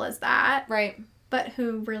simple as that. Right. But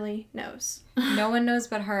who really knows? No one knows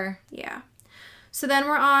but her. Yeah. So then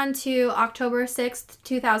we're on to October 6th,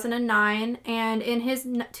 2009, and in his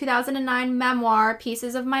 2009 memoir,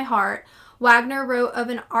 Pieces of My Heart, Wagner wrote of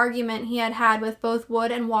an argument he had had with both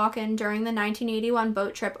Wood and Walken during the 1981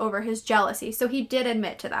 boat trip over his jealousy. So he did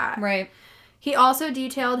admit to that. Right. He also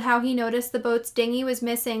detailed how he noticed the boat's dinghy was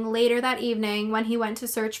missing later that evening when he went to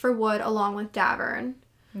search for Wood along with Davern.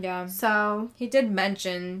 Yeah. So he did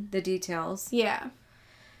mention the details. Yeah.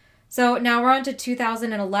 So now we're on to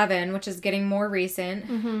 2011, which is getting more recent.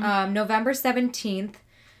 November 17th,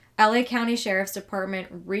 LA County Sheriff's Department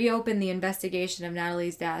reopened the investigation of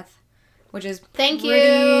Natalie's death, which is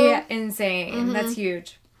pretty insane. That's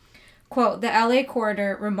huge. Quote, "The LA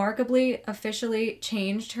coroner remarkably officially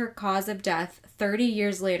changed her cause of death 30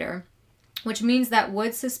 years later, which means that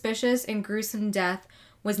Wood's suspicious and gruesome death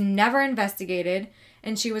was never investigated,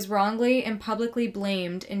 and she was wrongly and publicly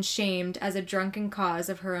blamed and shamed as a drunken cause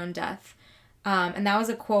of her own death." And that was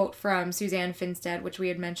a quote from Suzanne Finstead, which we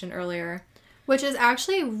had mentioned earlier. Which is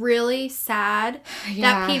actually really sad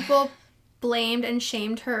that people blamed and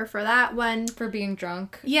shamed her for that for being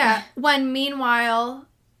drunk. Yeah, when meanwhile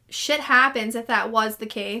shit happens if that was the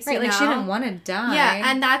case. Right, like she didn't want to die.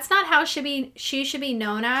 Yeah, and that's not how she should be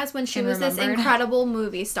known as when she was this incredible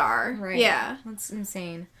movie star. Right. Yeah. That's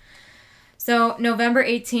insane. So, November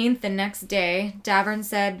 18th, the next day, Davern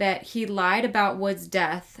said that he lied about Wood's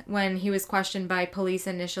death when he was questioned by police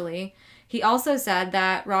initially. He also said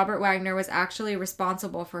that Robert Wagner was actually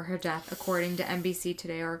responsible for her death, according to NBC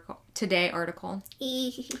Today article.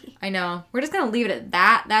 I know. We're just going to leave it at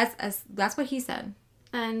that. That's what he said.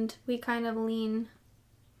 And we kind of lean.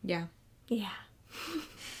 Yeah. Yeah.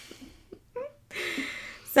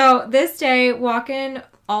 So, this day, Walken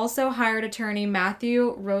also hired attorney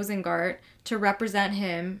Matthew Rosengart to represent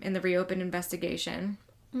him in the reopened investigation.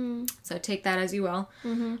 So take that as you will.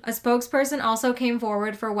 A spokesperson also came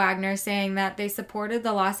forward for Wagner, saying that they supported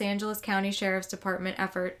the Los Angeles County Sheriff's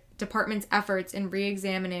Department's efforts in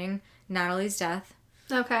re-examining Natalie's death.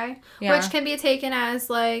 Okay. Yeah. Which can be taken as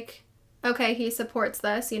like, okay, he supports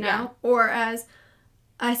this, Yeah. or as,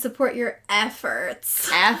 I support your efforts.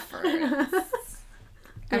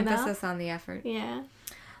 Emphasis on the effort. Yeah.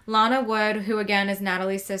 Lana Wood, who again is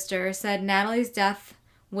Natalie's sister, said Natalie's death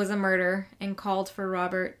was a murder and called for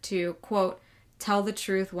Robert to, quote, tell the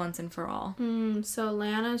truth once and for all. So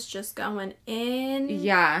Lana's just going in.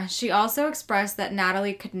 Yeah. She also expressed that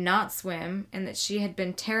Natalie could not swim and that she had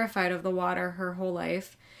been terrified of the water her whole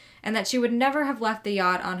life and that she would never have left the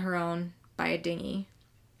yacht on her own by a dinghy.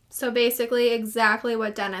 So basically exactly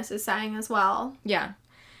what Dennis is saying as well. Yeah.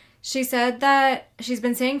 She said that she's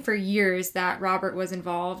been saying for years that Robert was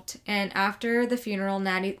involved, and after the funeral,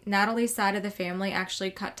 Natalie's side of the family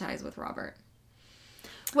actually cut ties with Robert.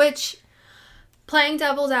 Which, playing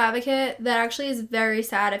devil's advocate, that actually is very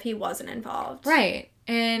sad if he wasn't involved. Right.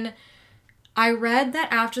 And I read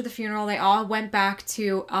that after the funeral, they all went back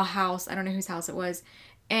to a house. I don't know whose house it was.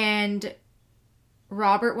 And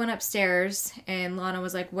Robert went upstairs, and Lana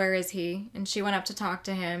was like, where is he? And she went up to talk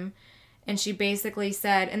to him. And she basically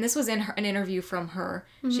said, and this was in an interview from her,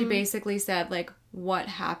 she basically said, like, what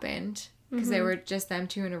happened? Because they were just them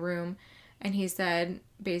two in a room. And he said,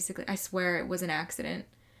 basically, I swear it was an accident.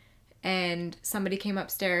 And somebody came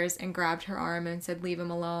upstairs and grabbed her arm and said, leave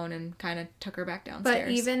him alone, and kind of took her back downstairs.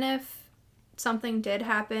 But even if something did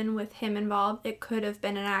happen with him involved, it could have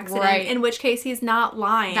been an accident. Right. In which case, he's not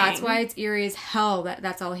lying. That's why it's eerie as hell that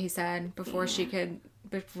that's all he said before she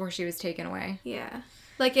was taken away. Yeah.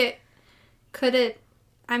 Like,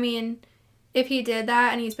 if he did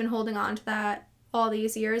that and he's been holding on to that all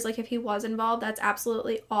these years, like, if he was involved, that's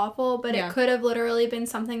absolutely awful, but it could have literally been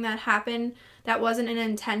something that happened that wasn't an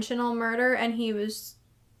intentional murder and he was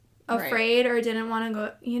afraid or didn't want to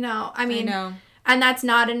go, I know. And that's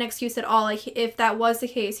not an excuse at all. Like, if that was the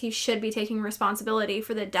case, he should be taking responsibility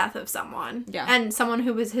for the death of someone. Yeah. And someone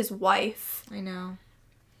who was his wife. I know.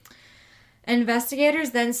 Investigators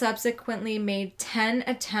then subsequently made 10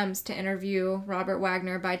 attempts to interview Robert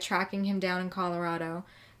Wagner by tracking him down in Colorado,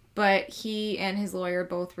 but he and his lawyer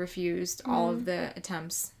both refused all of the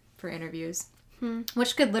attempts for interviews,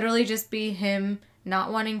 which could literally just be him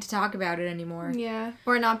not wanting to talk about it anymore. Yeah,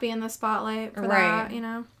 or not be in the spotlight for that,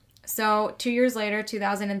 So, 2 years later,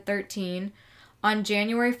 2013, on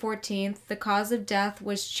January 14th, the cause of death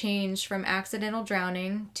was changed from accidental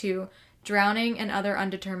drowning to drowning and other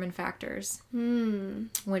undetermined factors,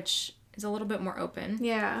 which is a little bit more open.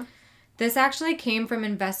 Yeah. This actually came from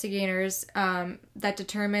investigators that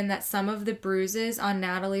determined that some of the bruises on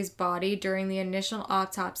Natalie's body during the initial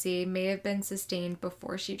autopsy may have been sustained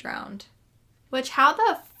before she drowned. Which, how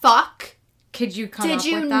the fuck could you come up with that?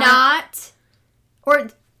 Did you not?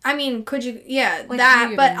 Or, could you? Yeah, like,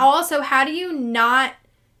 that. But also, how do you not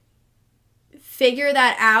figure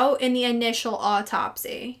that out in the initial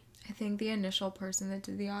autopsy? I think the initial person that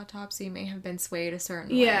did the autopsy may have been swayed a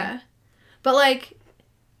certain way. Yeah. But, like,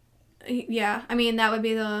 yeah, that would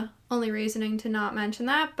be the only reasoning to not mention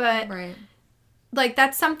that. But, like,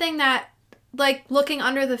 that's something that, like, looking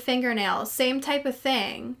under the fingernails, same type of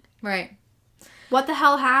thing. Right. What the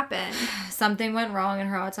hell happened? Something went wrong in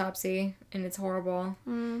her autopsy, and it's horrible.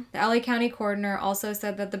 The LA County coroner also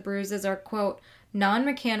said that the bruises are, quote,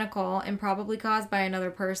 non-mechanical and probably caused by another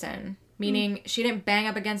person. Meaning she didn't bang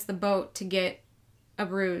up against the boat to get a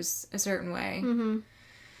bruise a certain way.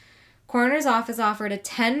 Coroner's office offered a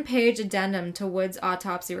 10-page addendum to Wood's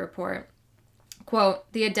autopsy report.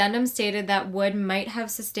 Quote, the addendum stated that Wood might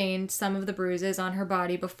have sustained some of the bruises on her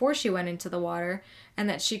body before she went into the water, and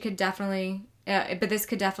that she could definitely, but this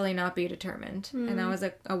could definitely not be determined. And that was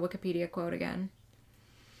a Wikipedia quote again.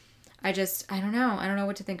 I don't know. I don't know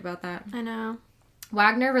what to think about that. I know.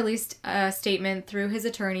 Wagner released a statement through his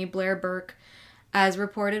attorney, Blair Burke, as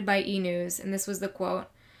reported by E! News, and this was the quote.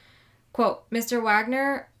 Quote, Mr.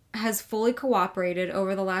 Wagner has fully cooperated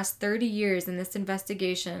over the last 30 years in this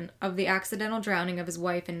investigation of the accidental drowning of his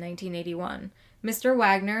wife in 1981. Mr.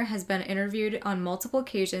 Wagner has been interviewed on multiple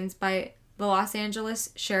occasions by the Los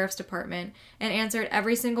Angeles Sheriff's Department and answered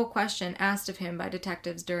every single question asked of him by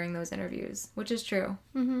detectives during those interviews, which is true.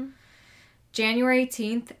 January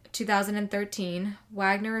 18th, 2013,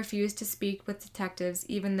 Wagner refused to speak with detectives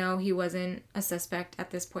even though he wasn't a suspect at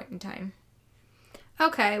this point in time.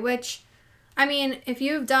 Okay, which, if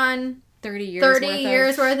you've done 30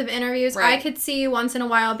 years worth of interviews, I could see you once in a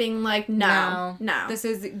while being like, no. This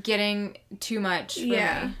is getting too much for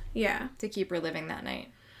me. Yeah. To keep reliving that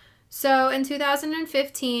night. So, in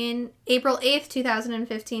 2015, April 8th,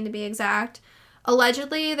 2015 to be exact,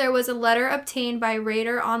 allegedly there was a letter obtained by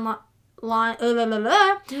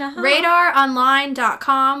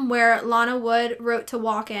RadarOnline.com where Lana Wood wrote to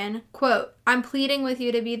Walken, quote, I'm pleading with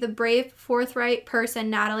you to be the brave, forthright person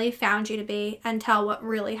Natalie found you to be and tell what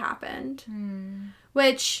really happened.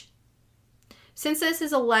 Which, since this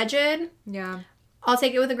is alleged, I'll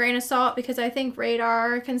take it with a grain of salt because I think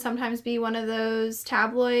Radar can sometimes be one of those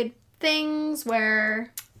tabloid things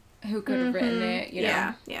where... Who could have written it, you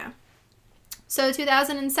know? Yeah. So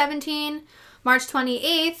 2017, March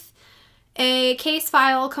 28th, a case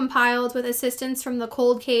file compiled with assistance from the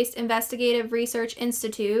Cold Case Investigative Research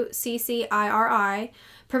Institute, CCIRI,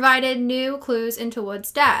 provided new clues into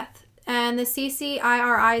Wood's death. And the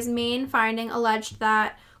CCIRI's main finding alleged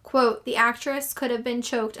that, quote, the actress could have been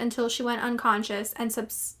choked until she went unconscious and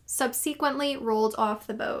subsequently rolled off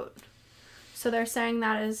the boat. So they're saying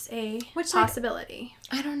that is a possibility.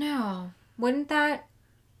 I don't know. Wouldn't that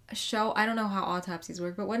show, I don't know how autopsies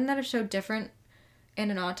work, but wouldn't that have showed different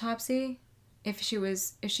in an autopsy if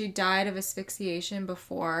she died of asphyxiation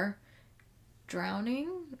before drowning?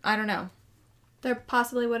 I don't know. There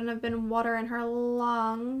possibly wouldn't have been water in her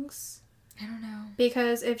lungs. I don't know.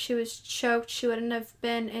 Because if she was choked, she wouldn't have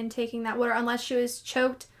been intaking that water unless she was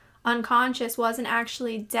choked, unconscious, wasn't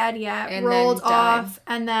actually dead yet, and rolled off,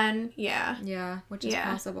 and then, yeah. Yeah, which is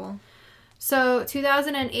possible. So,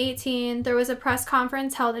 2018, there was a press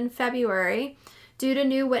conference held in February due to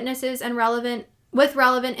new witnesses and relevant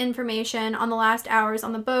information on the last hours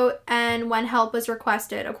on the boat and when help was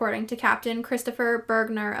requested, according to Captain Christopher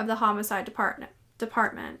Bergner of the Homicide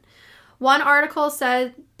Department. One article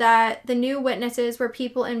said that the new witnesses were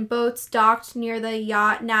people in boats docked near the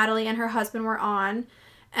yacht Natalie and her husband were on,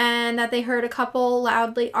 and that they heard a couple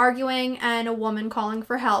loudly arguing and a woman calling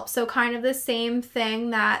for help. So kind of the same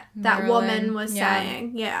thing that woman was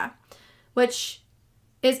saying. Yeah. Which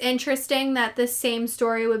is interesting that the same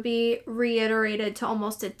story would be reiterated to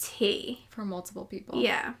almost a T. For multiple people.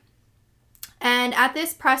 Yeah. And at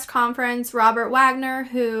this press conference, Robert Wagner,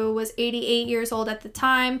 who was 88 years old at the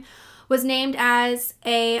time, was named as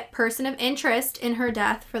a person of interest in her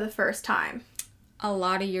death for the first time. A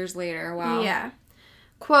lot of years later. Wow. Yeah.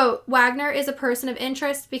 Quote, Wagner is a person of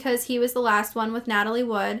interest because he was the last one with Natalie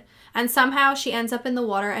Wood, and somehow she ends up in the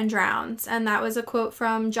water and drowns. And that was a quote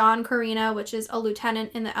from John Carina, which is a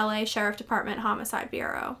lieutenant in the LA Sheriff Department Homicide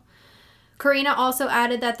Bureau. Carina also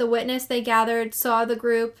added that the witness they gathered saw the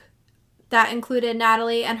group that included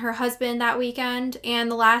Natalie and her husband that weekend,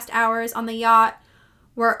 and the last hours on the yacht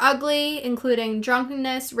were ugly, including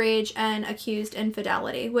drunkenness, rage, and accused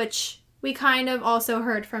infidelity, which we kind of also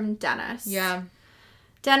heard from Dennis. Yeah.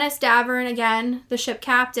 Dennis Davern, again, the ship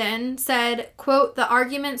captain, said, quote, the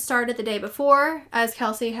argument started the day before, as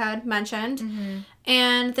Kelsey had mentioned,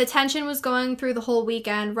 and the tension was going through the whole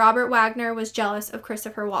weekend. Robert Wagner was jealous of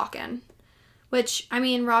Christopher Walken, which, I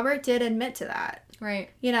mean, Robert did admit to that.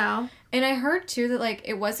 Right. You know? And I heard, too, that, like,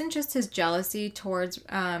 it wasn't just his jealousy towards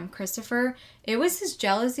Christopher. It was his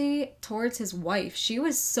jealousy towards his wife. She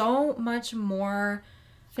was so much more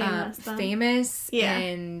famous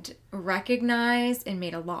and recognized and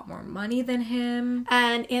made a lot more money than him.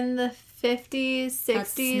 And in the 50s,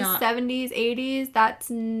 60s, 70s, 80s, that's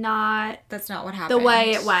not what happened. The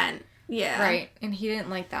way it went. Yeah. Right. And he didn't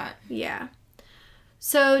like that. Yeah.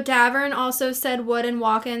 So Davern also said Wood and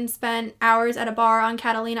Walken spent hours at a bar on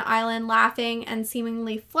Catalina Island laughing and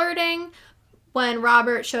seemingly flirting. When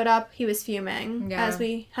Robert showed up, he was fuming, as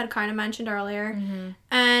we had kind of mentioned earlier.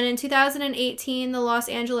 And in 2018, the Los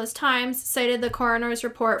Angeles Times cited the coroner's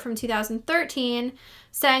report from 2013,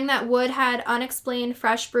 saying that Wood had unexplained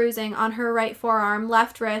fresh bruising on her right forearm,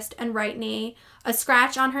 left wrist, and right knee, a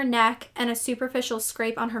scratch on her neck, and a superficial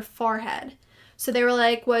scrape on her forehead. So they were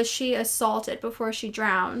like, was she assaulted before she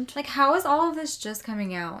drowned? Like, how is all of this just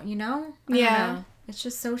coming out, you know? I don't know. It's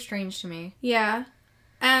just so strange to me. Yeah.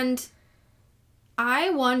 And I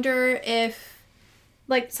wonder if,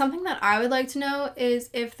 like, something that I would like to know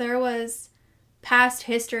is if there was past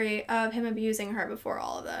history of him abusing her before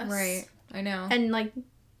all of this. Right. I know. And, like,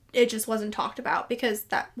 it just wasn't talked about because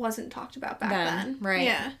that wasn't talked about back then. Right.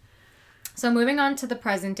 Yeah. So moving on to the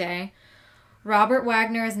present day, Robert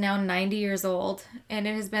Wagner is now 90 years old, and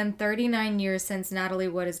it has been 39 years since Natalie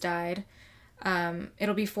Wood has died.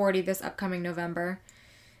 It'll be 40 this upcoming November.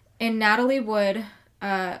 And Natalie Wood,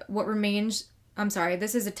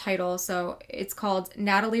 this is a title, so it's called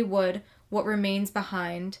Natalie Wood, What Remains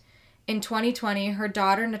Behind. In 2020, her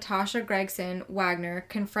daughter, Natasha Gregson Wagner,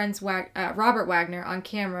 confronts Robert Wagner on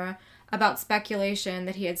camera about speculation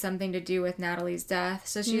that he had something to do with Natalie's death.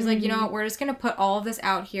 So she's like, you know what, we're just going to put all of this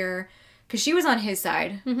out here, because she was on his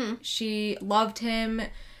side. She loved him,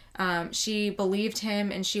 she believed him,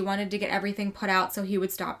 and she wanted to get everything put out so he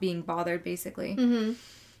would stop being bothered, basically.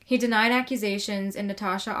 He denied accusations, and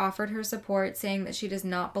Natasha offered her support, saying that she does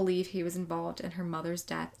not believe he was involved in her mother's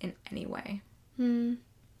death in any way.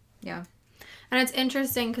 Yeah. And it's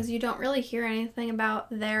interesting because you don't really hear anything about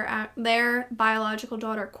their biological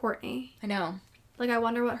daughter, Courtney. I know. Like, I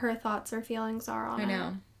wonder what her thoughts or feelings are on it. I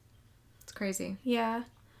know. It's crazy. Yeah.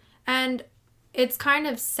 And it's kind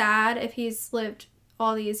of sad if he's lived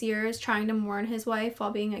all these years trying to mourn his wife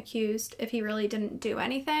while being accused if he really didn't do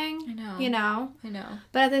anything. I know. You know? I know.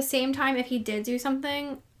 But at the same time, if he did do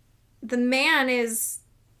something, the man is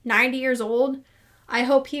 90 years old. I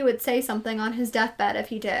hope he would say something on his deathbed if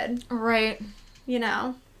he did. Right. You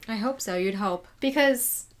know? I hope so. You'd hope.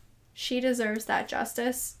 Because she deserves that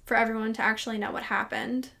justice for everyone to actually know what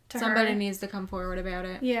happened to her. Somebody needs to come forward about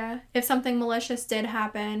it. Yeah. If something malicious did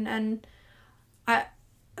happen. And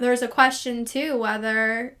there's a question, too,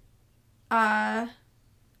 whether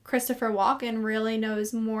Christopher Walken really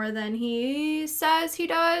knows more than he says he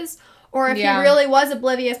does. Or if he really was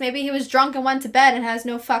oblivious. Maybe he was drunk and went to bed and has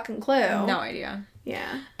no fucking clue. No idea.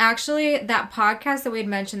 Yeah. Actually, that podcast that we had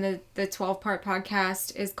mentioned, the 12-part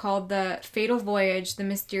podcast, is called The Fatal Voyage, The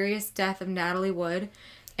Mysterious Death of Natalie Wood.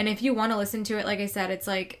 And if you want to listen to it, like I said, it's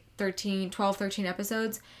like 13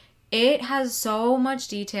 episodes. It has so much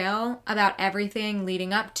detail about everything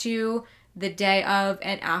leading up to, the day of,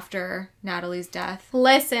 and after Natalie's death.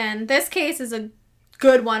 Listen, this case is a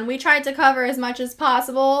good one. We tried to cover as much as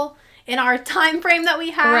possible in our time frame that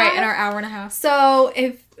we have. Right, in our hour and a half. So,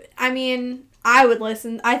 I would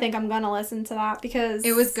listen. I think I'm going to listen to that because...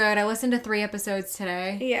 It was good. I listened to 3 episodes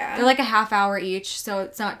today. Yeah. They're like a half hour each, so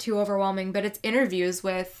it's not too overwhelming. But it's interviews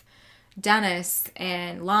with Dennis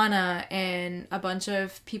and Lana and a bunch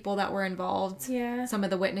of people that were involved. Yeah. Some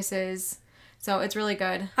of the witnesses. So it's really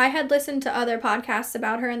good. I had listened to other podcasts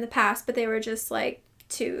about her in the past, but they were just like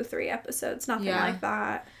 2-3 episodes. Nothing like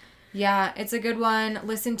that. Yeah, it's a good one.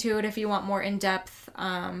 Listen to it if you want more in-depth.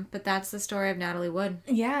 But that's the story of Natalie Wood.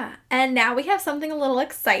 Yeah. And now we have something a little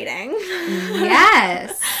exciting.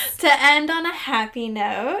 Yes. To end on a happy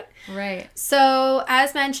note. Right. So,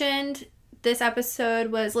 as mentioned, this episode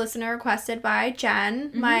was listener requested by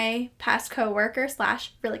Jen, my past coworker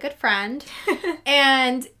 / really good friend.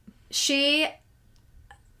 And she,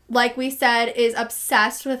 like we said, is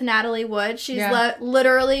obsessed with Natalie Wood. She's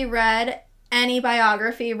literally read any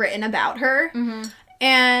biography written about her. Mm-hmm.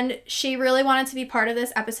 And she really wanted to be part of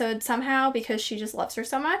this episode somehow because she just loves her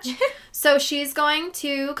so much. So she's going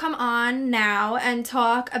to come on now and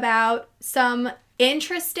talk about some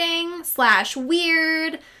interesting /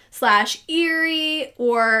 weird / eerie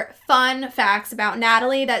or fun facts about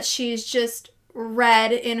Natalie that she's just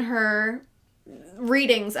read in her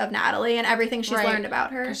readings of Natalie and everything she's learned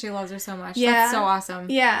about her. Because she loves her so much. Yeah. That's so awesome.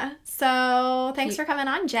 Yeah. So thanks for coming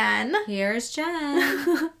on, Jen. Here's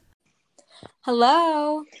Jen.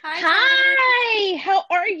 Hello. Hi. How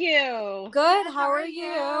are you? Good. How are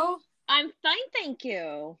you? I'm fine, thank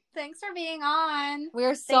you. Thanks for being on.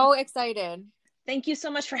 We're so excited. Thank you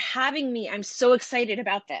so much for having me. I'm so excited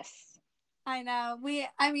about this. I know.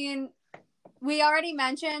 We already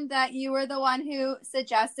mentioned that you were the one who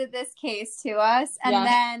suggested this case to us. And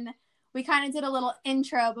then we kind of did a little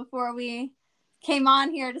intro before we came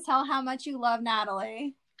on here to tell how much you love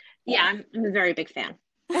Natalie. Yeah, I'm a very big fan.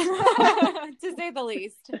 To say the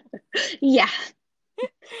least. Yeah.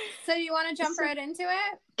 So you want to jump right into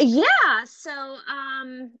it? Yeah. So,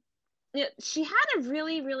 she had a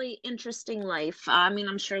really, really interesting life.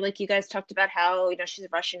 I'm sure like you guys talked about how, she's a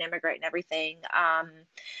Russian immigrant and everything.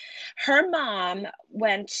 Her mom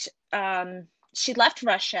she left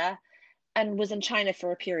Russia and was in China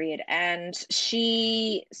for a period. And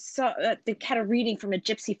she they had a reading from a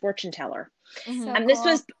gypsy fortune teller. Mm-hmm. And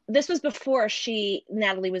this was before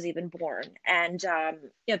Natalie was even born. And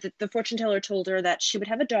the fortune teller told her that she would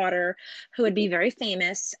have a daughter who would be very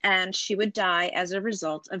famous, and she would die as a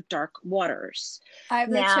result of dark waters. I have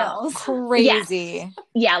the chills. Crazy. Yes.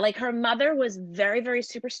 Yeah, like her mother was very, very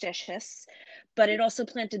superstitious, but it also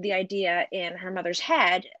planted the idea in her mother's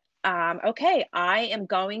head. Okay, I'm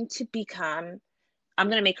going to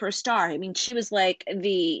make her a star. I mean, she was like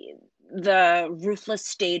the ruthless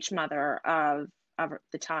stage mother of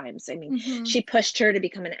the times. I mean, she pushed her to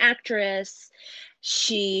become an actress.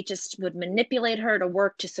 She just would manipulate her to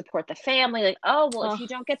work to support the family. Like, if you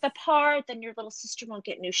don't get the part, then your little sister won't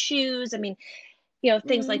get new shoes. I mean,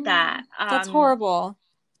 things like that. That's horrible.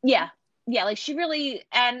 Yeah. Yeah, like she really,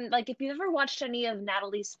 and like if you've ever watched any of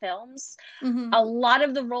Natalie's films, a lot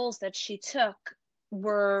of the roles that she took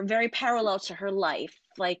were very parallel to her life.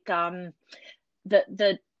 Like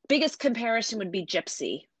the biggest comparison would be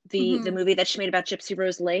Gypsy, the movie that she made about Gypsy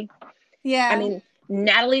Rose Lee. Yeah. I mean,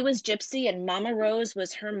 Natalie was Gypsy and Mama Rose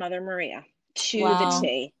was her mother Maria to the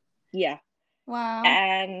T. Yeah. Wow.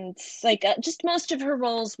 And like just most of her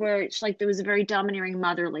roles were like there was a very domineering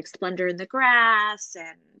mother, like Splendor in the Grass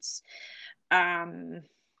and a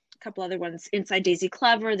couple other ones, Inside Daisy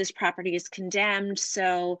Clever, This Property is Condemned.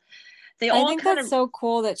 So they all I think that's so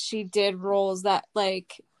cool that she did roles that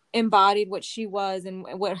like embodied what she was and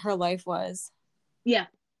what her life was. Yeah.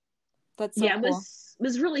 That's so Yeah, it cool.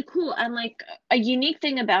 was really cool. And like a unique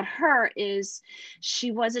thing about her is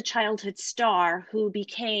she was a childhood star who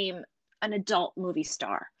became an adult movie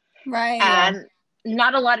star. Right. Yeah. And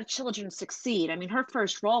not a lot of children succeed. I mean, her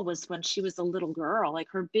first role was when she was a little girl. Like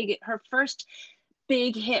her first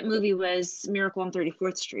big hit movie was Miracle on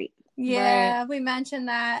 34th Street. Yeah, we mentioned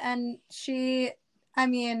that. And I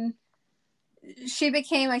mean, she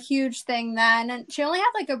became a huge thing then. And she only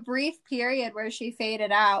had like a brief period where she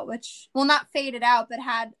faded out, which, well, not faded out, but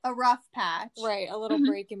had a rough patch. Right. A little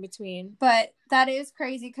break in between. But that is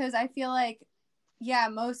crazy because I feel like, yeah,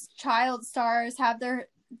 most child stars have their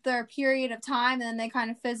period of time and then they kind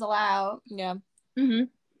of fizzle out. Yeah.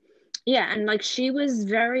 Yeah, and like she was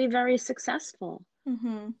very, very successful,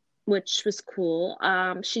 which was cool.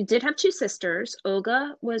 She did have two sisters.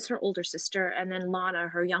 Olga was her older sister, and then Lana,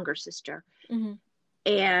 her younger sister.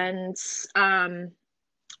 And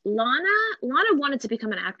Lana wanted to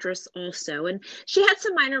become an actress also, and she had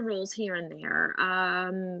some minor roles here and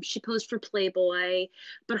there. She posed for Playboy,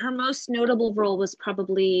 but her most notable role was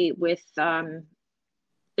probably with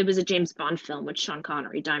it was a James Bond film with Sean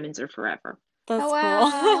Connery, Diamonds Are Forever. That's cool.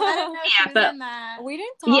 I didn't know she was in that. We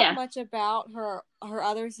didn't talk much about her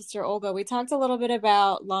other sister Olga. We talked a little bit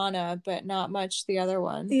about Lana, but not much the other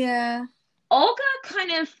one. Yeah. Olga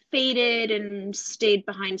kind of faded and stayed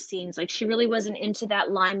behind scenes. Like she really wasn't into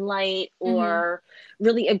that limelight or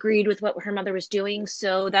really agreed with what her mother was doing.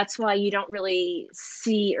 So that's why you don't really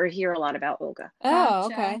see or hear a lot about Olga. Oh,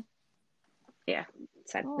 okay. Yeah.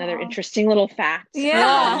 It's another interesting little fact.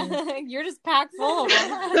 Yeah. You're just packed full of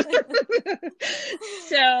them.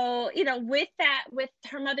 So, with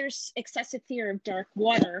her mother's excessive fear of dark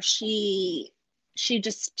water, she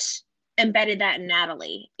just embedded that in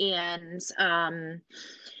Natalie. And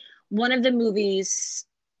one of the movies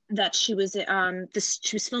that she was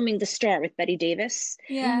she was filming The Star with Bette Davis.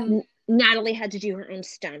 Yeah. Natalie had to do her own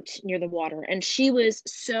stunt near the water, and she was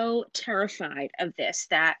so terrified of this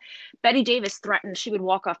that Bette Davis threatened she would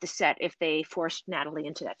walk off the set if they forced Natalie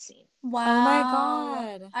into that scene. Wow. Oh my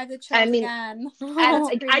God. I have the chills again.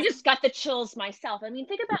 And I just got the chills myself. I mean,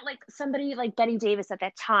 think about like somebody like Bette Davis at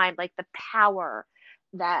that time, like the power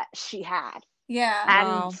that she had.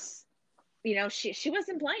 Yeah. And she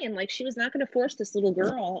wasn't playing. Like she was not going to force this little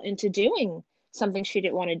girl into doing something she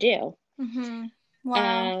didn't want to do.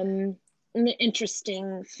 Wow. An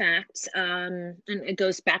interesting fact, and it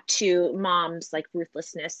goes back to mom's like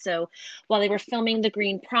ruthlessness. So while they were filming The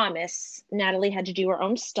Green Promise, Natalie had to do her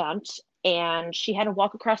own stunt and she had to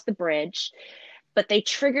walk across the bridge, but they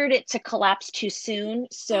triggered it to collapse too soon.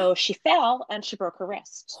 So she fell and she broke her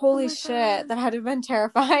wrist. Holy shit. That had to have been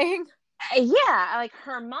terrifying. Yeah. Like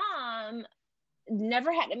her mom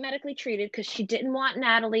never had it medically treated because she didn't want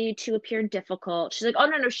Natalie to appear difficult. She's like, oh,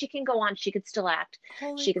 no, she can go on. She could still act.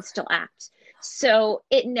 So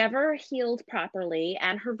it never healed properly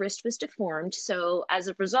and her wrist was deformed. So as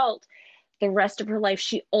a result, the rest of her life,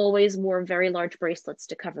 she always wore very large bracelets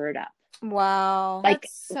to cover it up. Wow. Like,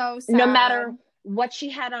 that's so sad. No matter what she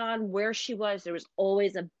had on, where she was, there was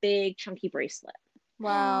always a big chunky bracelet.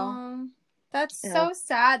 Wow. That's so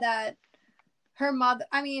sad that her mother,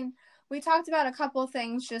 I mean, we talked about a couple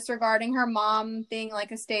things just regarding her mom being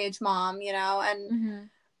like a stage mom, and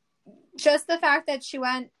just the fact that she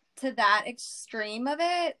went to that extreme of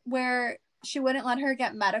it where she wouldn't let her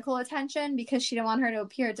get medical attention because she didn't want her to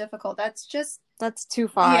appear difficult. That's too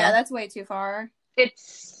far. Yeah, that's way too far.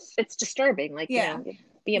 It's disturbing. Like,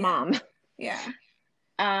 be a mom. Yeah.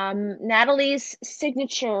 Natalie's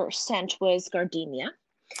signature scent was gardenia.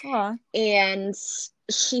 And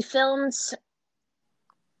she filmed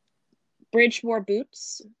Bridgemore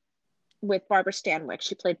Boots with Barbara Stanwyck.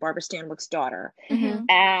 She played Barbara Stanwyck's daughter.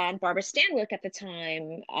 And Barbara Stanwyck at the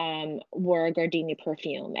time wore a gardenia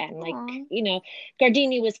perfume. And like,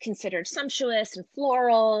 gardenia was considered sumptuous and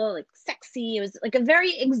floral, like sexy. It was like a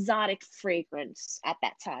very exotic fragrance at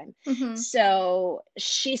that time. So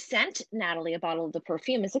she sent Natalie a bottle of the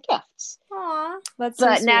perfume as a gift.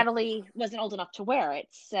 But Natalie wasn't old enough to wear it.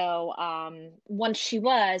 So once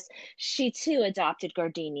she too adopted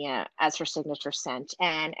gardenia as her signature scent.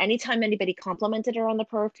 And anytime anybody complimented her on the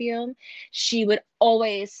perfume, she would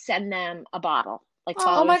always send them a bottle. Like,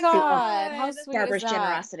 oh my God, how sweet Barbara's is that?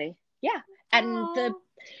 generosity. Yeah. And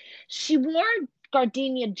she wore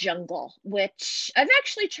Gardenia Jungle, which I've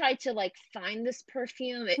actually tried to like find this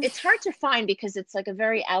perfume. It's hard to find because it's like a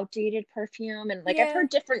very outdated perfume, and like I've heard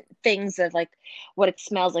different things of like what it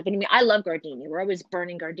smells like. But I mean, I love gardenia. We're always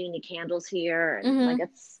burning gardenia candles here, and like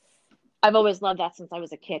I've always loved that since I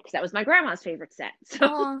was a kid because that was my grandma's favorite scent.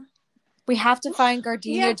 So We have to find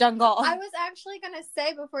Gardenia Yeah, Jungle. I was actually going to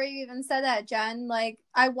say before you even said that, Jen, like,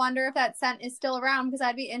 I wonder if that scent is still around because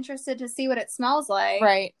I'd be interested to see what it smells like.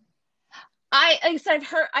 Right. Like I said,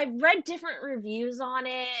 I've read different reviews on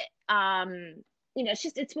it.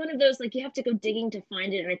 It's one of those, like, you have to go digging to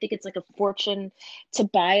find it, and I think it's like a fortune to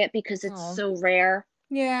buy it because it's so rare.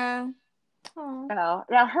 Yeah. Oh.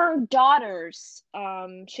 Now her daughters,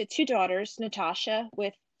 she had two daughters, Natasha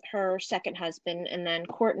with her second husband, and then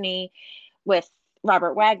Courtney with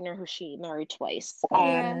Robert Wagner, who she married twice.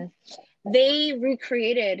 Yeah. They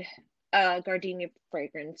recreated a gardenia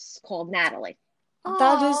fragrance called Natalie.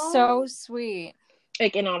 That is so sweet.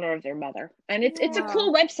 Like, in honor of their mother. And it's a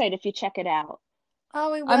cool website if you check it out.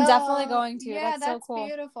 Oh, we will. I'm definitely going to. Yeah, that's so cool.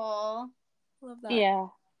 Beautiful. Love that. Yeah.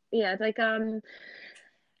 Yeah, like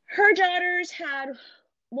her daughters had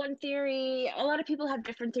one theory. A lot of people have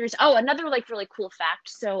different theories. Oh, another like really cool fact.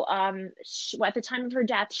 So at the time of her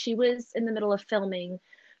death, she was in the middle of filming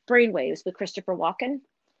Brainwaves with Christopher Walken.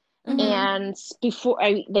 Mm-hmm. And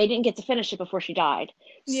they didn't get to finish it before she died.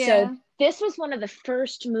 Yeah. So this was one of the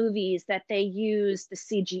first movies that they used the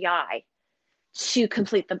CGI to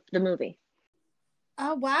complete the movie.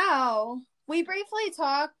 Oh, wow. We briefly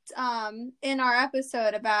talked in our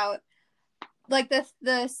episode about like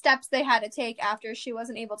the steps they had to take after she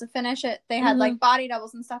wasn't able to finish it. They had like body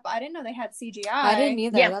doubles and stuff, but I didn't know they had CGI. I didn't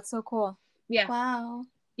either. Yeah. That's so cool. Yeah. Wow.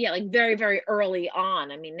 Yeah, like very, very early on.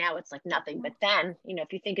 I mean, now it's like nothing. But then,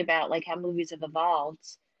 if you think about like how movies have evolved.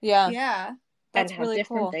 Yeah. Yeah. That's and how really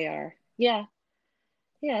different cool. they are. Yeah.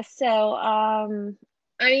 Yeah. So, I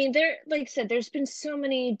mean, like I said, there's been so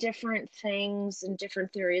many different things and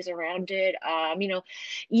different theories around it.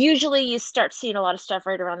 Usually you start seeing a lot of stuff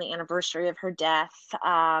right around the anniversary of her death.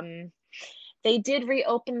 They did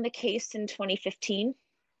reopen the case in 2015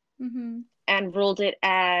 and ruled it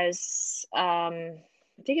as, I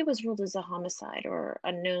think it was ruled as a homicide or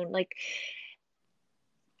unknown. Like,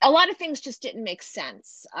 a lot of things just didn't make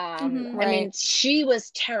sense. I mean, she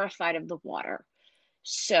was terrified of the water.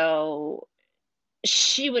 So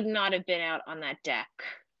she would not have been out on that deck,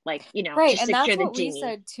 like, right. to And secure that's the what dinghy. We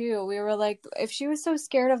said too. We were like, if she was so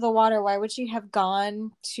scared of the water, why would she have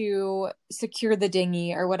gone to secure the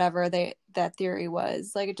dinghy or whatever that theory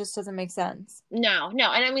was? Like, it just doesn't make sense. No. And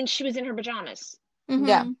I mean, she was in her pajamas.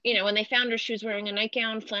 Yeah. When they found her, she was wearing a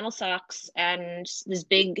nightgown, flannel socks, and this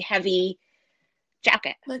big, heavy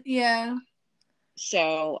jacket. But yeah.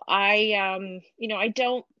 So I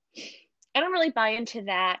don't really buy into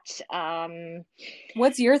that.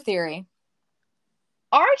 What's your theory?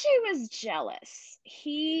 RJ was jealous.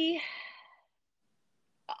 There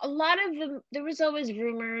was always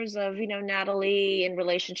rumors of, Natalie in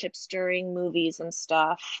relationships during movies and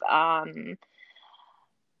stuff.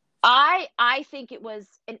 I think it was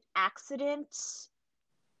an accident,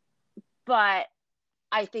 but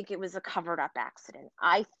I think it was a covered up accident.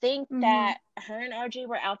 I think that her and RJ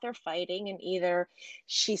were out there fighting, and either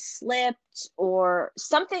she slipped or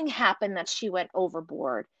something happened that she went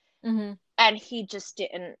overboard, and he just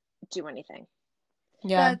didn't do anything.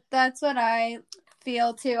 Yeah, that's what I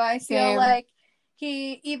feel too. I feel like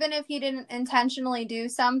even if he didn't intentionally do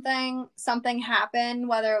something happened,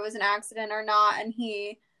 whether it was an accident or not, and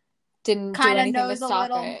he didn't kind of knows a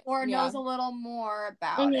little knows a little more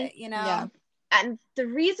about it, Yeah. And the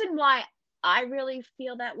reason why I really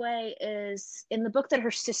feel that way is in the book that her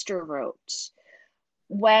sister wrote.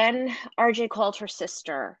 When RJ called her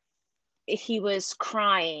sister, he was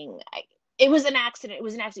crying. It was an accident. It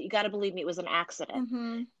was an accident. You got to believe me, it was an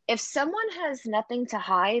accident. If someone has nothing to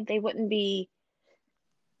hide, they wouldn't be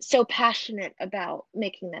so passionate about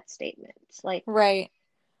making that statement. Like, right.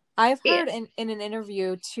 I've heard in an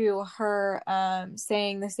interview too, her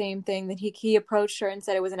saying the same thing, that he approached her and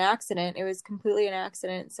said it was an accident. It was completely an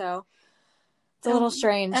accident. So it's a little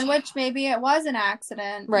strange. And which maybe it was an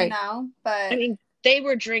accident, right? But I mean, they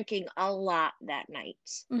were drinking a lot that night.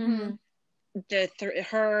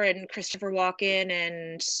 Her and Christopher Walken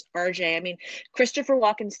and RJ. I mean, Christopher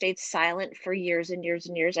Walken stayed silent for years and years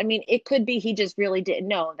and years. I mean, it could be he just really didn't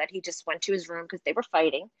know, that he just went to his room because they were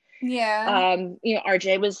fighting. Yeah.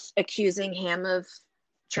 RJ was accusing him of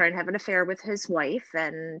trying to have an affair with his wife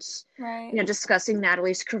and, discussing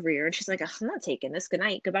Natalie's career. And she's like, I'm not taking this. Good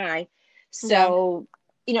night. Goodbye. So,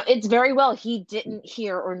 it's very well he didn't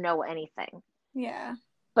hear or know anything. Yeah.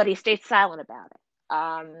 But he stayed silent about it.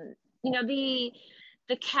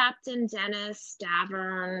 The captain, Dennis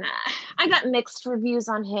Davern, I got mixed reviews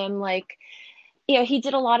on him. Like, he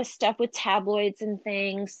did a lot of stuff with tabloids and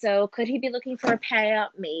things. So could he be looking for a payout?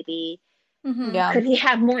 Maybe. Yeah. Could he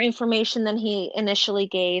have more information than he initially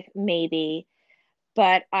gave? Maybe.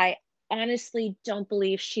 But I honestly don't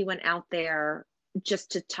believe she went out there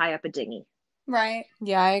just to tie up a dinghy. Right.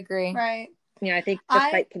 Yeah, I agree. Right. Yeah, I think the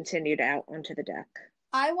fight continued out onto the deck.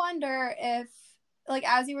 I wonder if, like,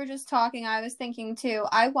 as you were just talking, I was thinking too,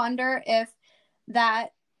 I wonder if that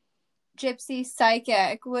gypsy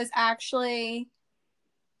psychic was actually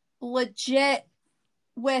legit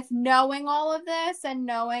with knowing all of this and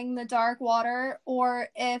knowing the dark water, or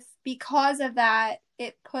if because of that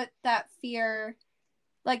it put that fear,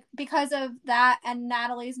 like because of that and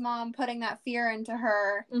Natalie's mom putting that fear into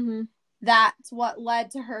her, that's what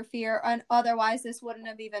led to her fear, and otherwise this wouldn't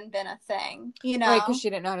have even been a thing, you know? Right, because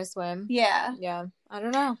she didn't know how to swim. Yeah. I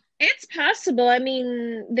don't know. It's possible. I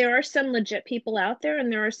mean, there are some legit people out there,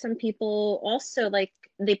 and there are some people also, like,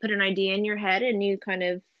 they put an idea in your head and you kind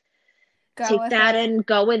of take that and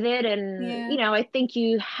go with it. And, you know, I think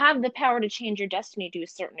you have the power to change your destiny to a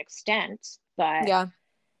certain extent. But,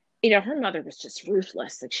 you know, her mother was just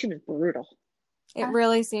ruthless. Like, she was brutal. It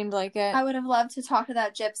really seemed like it. I would have loved to talk to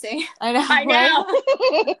that gypsy. I know.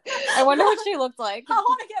 Right? I wonder what she looked like. I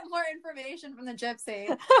want to get more information from the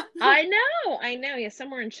gypsy. I know. Yeah,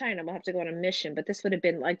 somewhere in China we'll have to go on a mission. But this would have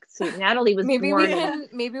been like, see, Natalie was maybe born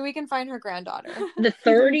maybe we can find her granddaughter. The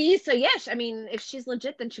 30s. So yes, I mean, if she's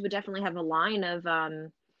legit, then she would definitely have a line of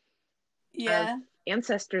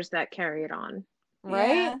ancestors that carry it on.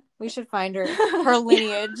 Right? Yeah. We should find her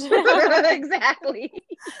lineage. Exactly.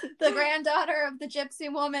 The granddaughter of the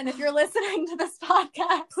gypsy woman, if you're listening to this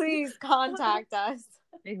podcast, please contact us.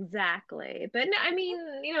 Exactly. But no, I mean,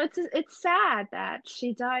 you know, it's sad that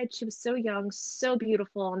she died. She was so young, so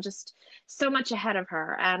beautiful, and just so much ahead of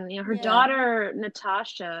her. And, you know, her daughter,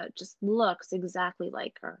 Natasha, just looks exactly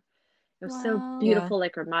like her. It was so beautiful,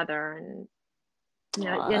 like her mother. And, you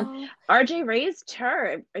know, and RJ raised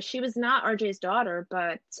her. She was not RJ's daughter,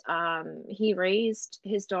 but he raised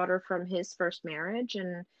his daughter from his first marriage,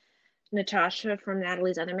 and Natasha from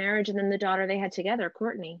Natalie's other marriage, and then the daughter they had together,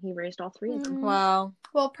 Courtney. He raised all three of them. Wow.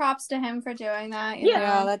 Well, props to him for doing that.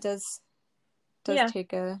 Yeah, that does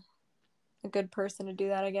take a good person to do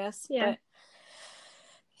that, I guess. Yeah. But,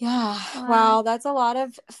 yeah. Wow, that's a lot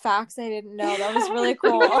of facts I didn't know. That was really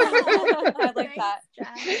cool. I like that.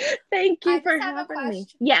 Thank you for having me.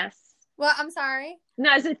 Yes. Well, I'm sorry. No,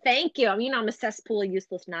 I said thank you. I mean, I'm a cesspool of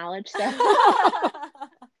useless knowledge. So.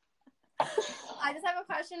 I just have a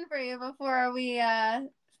question for you before we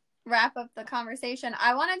wrap up the conversation.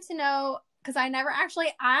 I wanted to know, because I never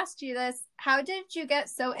actually asked you this, how did you get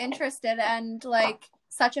so interested and like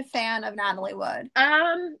such a fan of Natalie Wood?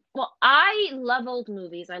 Well, I love old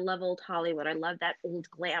movies. I love old Hollywood. I love that old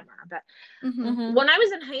glamour. But when I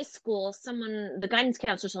was in high school, the guidance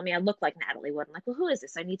counselor told me I looked like Natalie Wood. I'm like, well, who is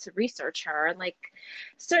this? I need to research her. And like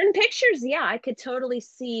certain pictures, I could totally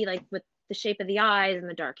see, like with the shape of the eyes and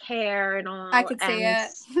the dark hair and all. I could see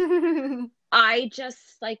it. I just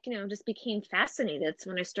just became fascinated. So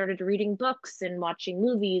when I started reading books and watching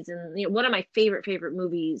movies, and one of my favorite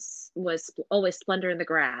movies was always Splendor in the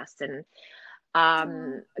Grass, and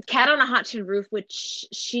Cat on a Hot Tin Roof, which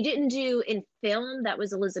she didn't do in film. That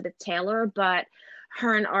was Elizabeth Taylor, but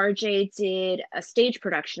her and RJ did a stage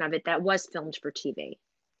production of it that was filmed for TV.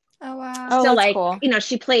 Oh, wow. Oh, so that's cool.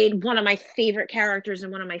 She played one of my favorite characters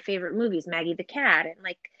in one of my favorite movies, Maggie the Cat. And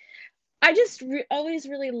like, I just always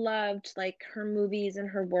really loved like her movies and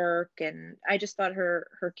her work. And I just thought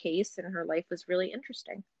her case and her life was really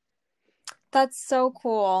interesting. That's so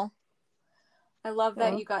cool. I love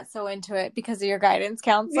that you got so into it because of your guidance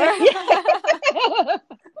counselor. Yeah.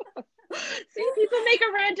 See, people make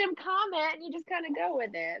a random comment and you just kind of go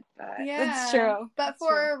with it. But it's true. But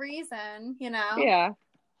for a reason, Yeah.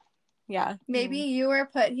 Yeah. Maybe you were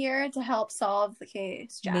put here to help solve the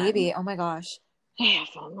case, Jen. Maybe. Oh my gosh. Yeah,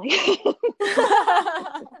 finally.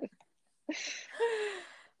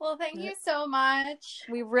 Well, thank you so much.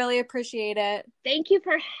 We really appreciate it. Thank you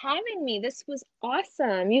for having me. This was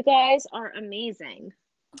awesome. You guys are amazing.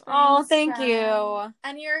 Oh, thank you.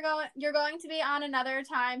 And you're going to be on another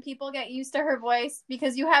time. People get used to her voice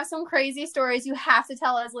because you have some crazy stories. You have to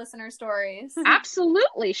tell us listener stories.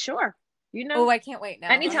 Absolutely, sure. Oh, I can't wait now.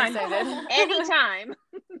 Anytime. Anytime.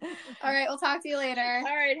 All right, we'll talk to you later.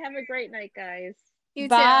 All right, have a great night, guys. You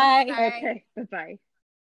Bye. too. Okay, bye-bye.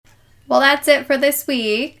 Well, that's it for this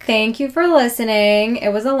week. Thank you for listening.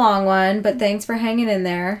 It was a long one, but thanks for hanging in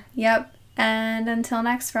there. Yep. And until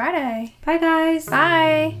next Friday. Bye, guys.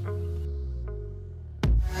 Bye.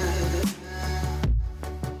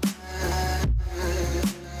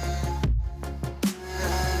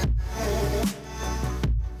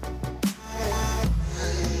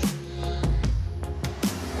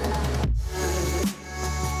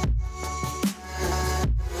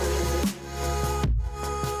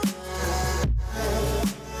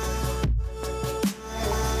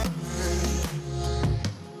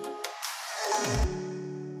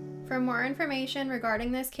 For more information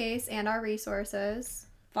regarding this case and our resources,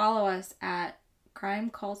 follow us at Crime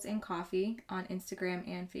Cults and Coffee on Instagram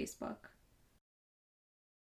and Facebook.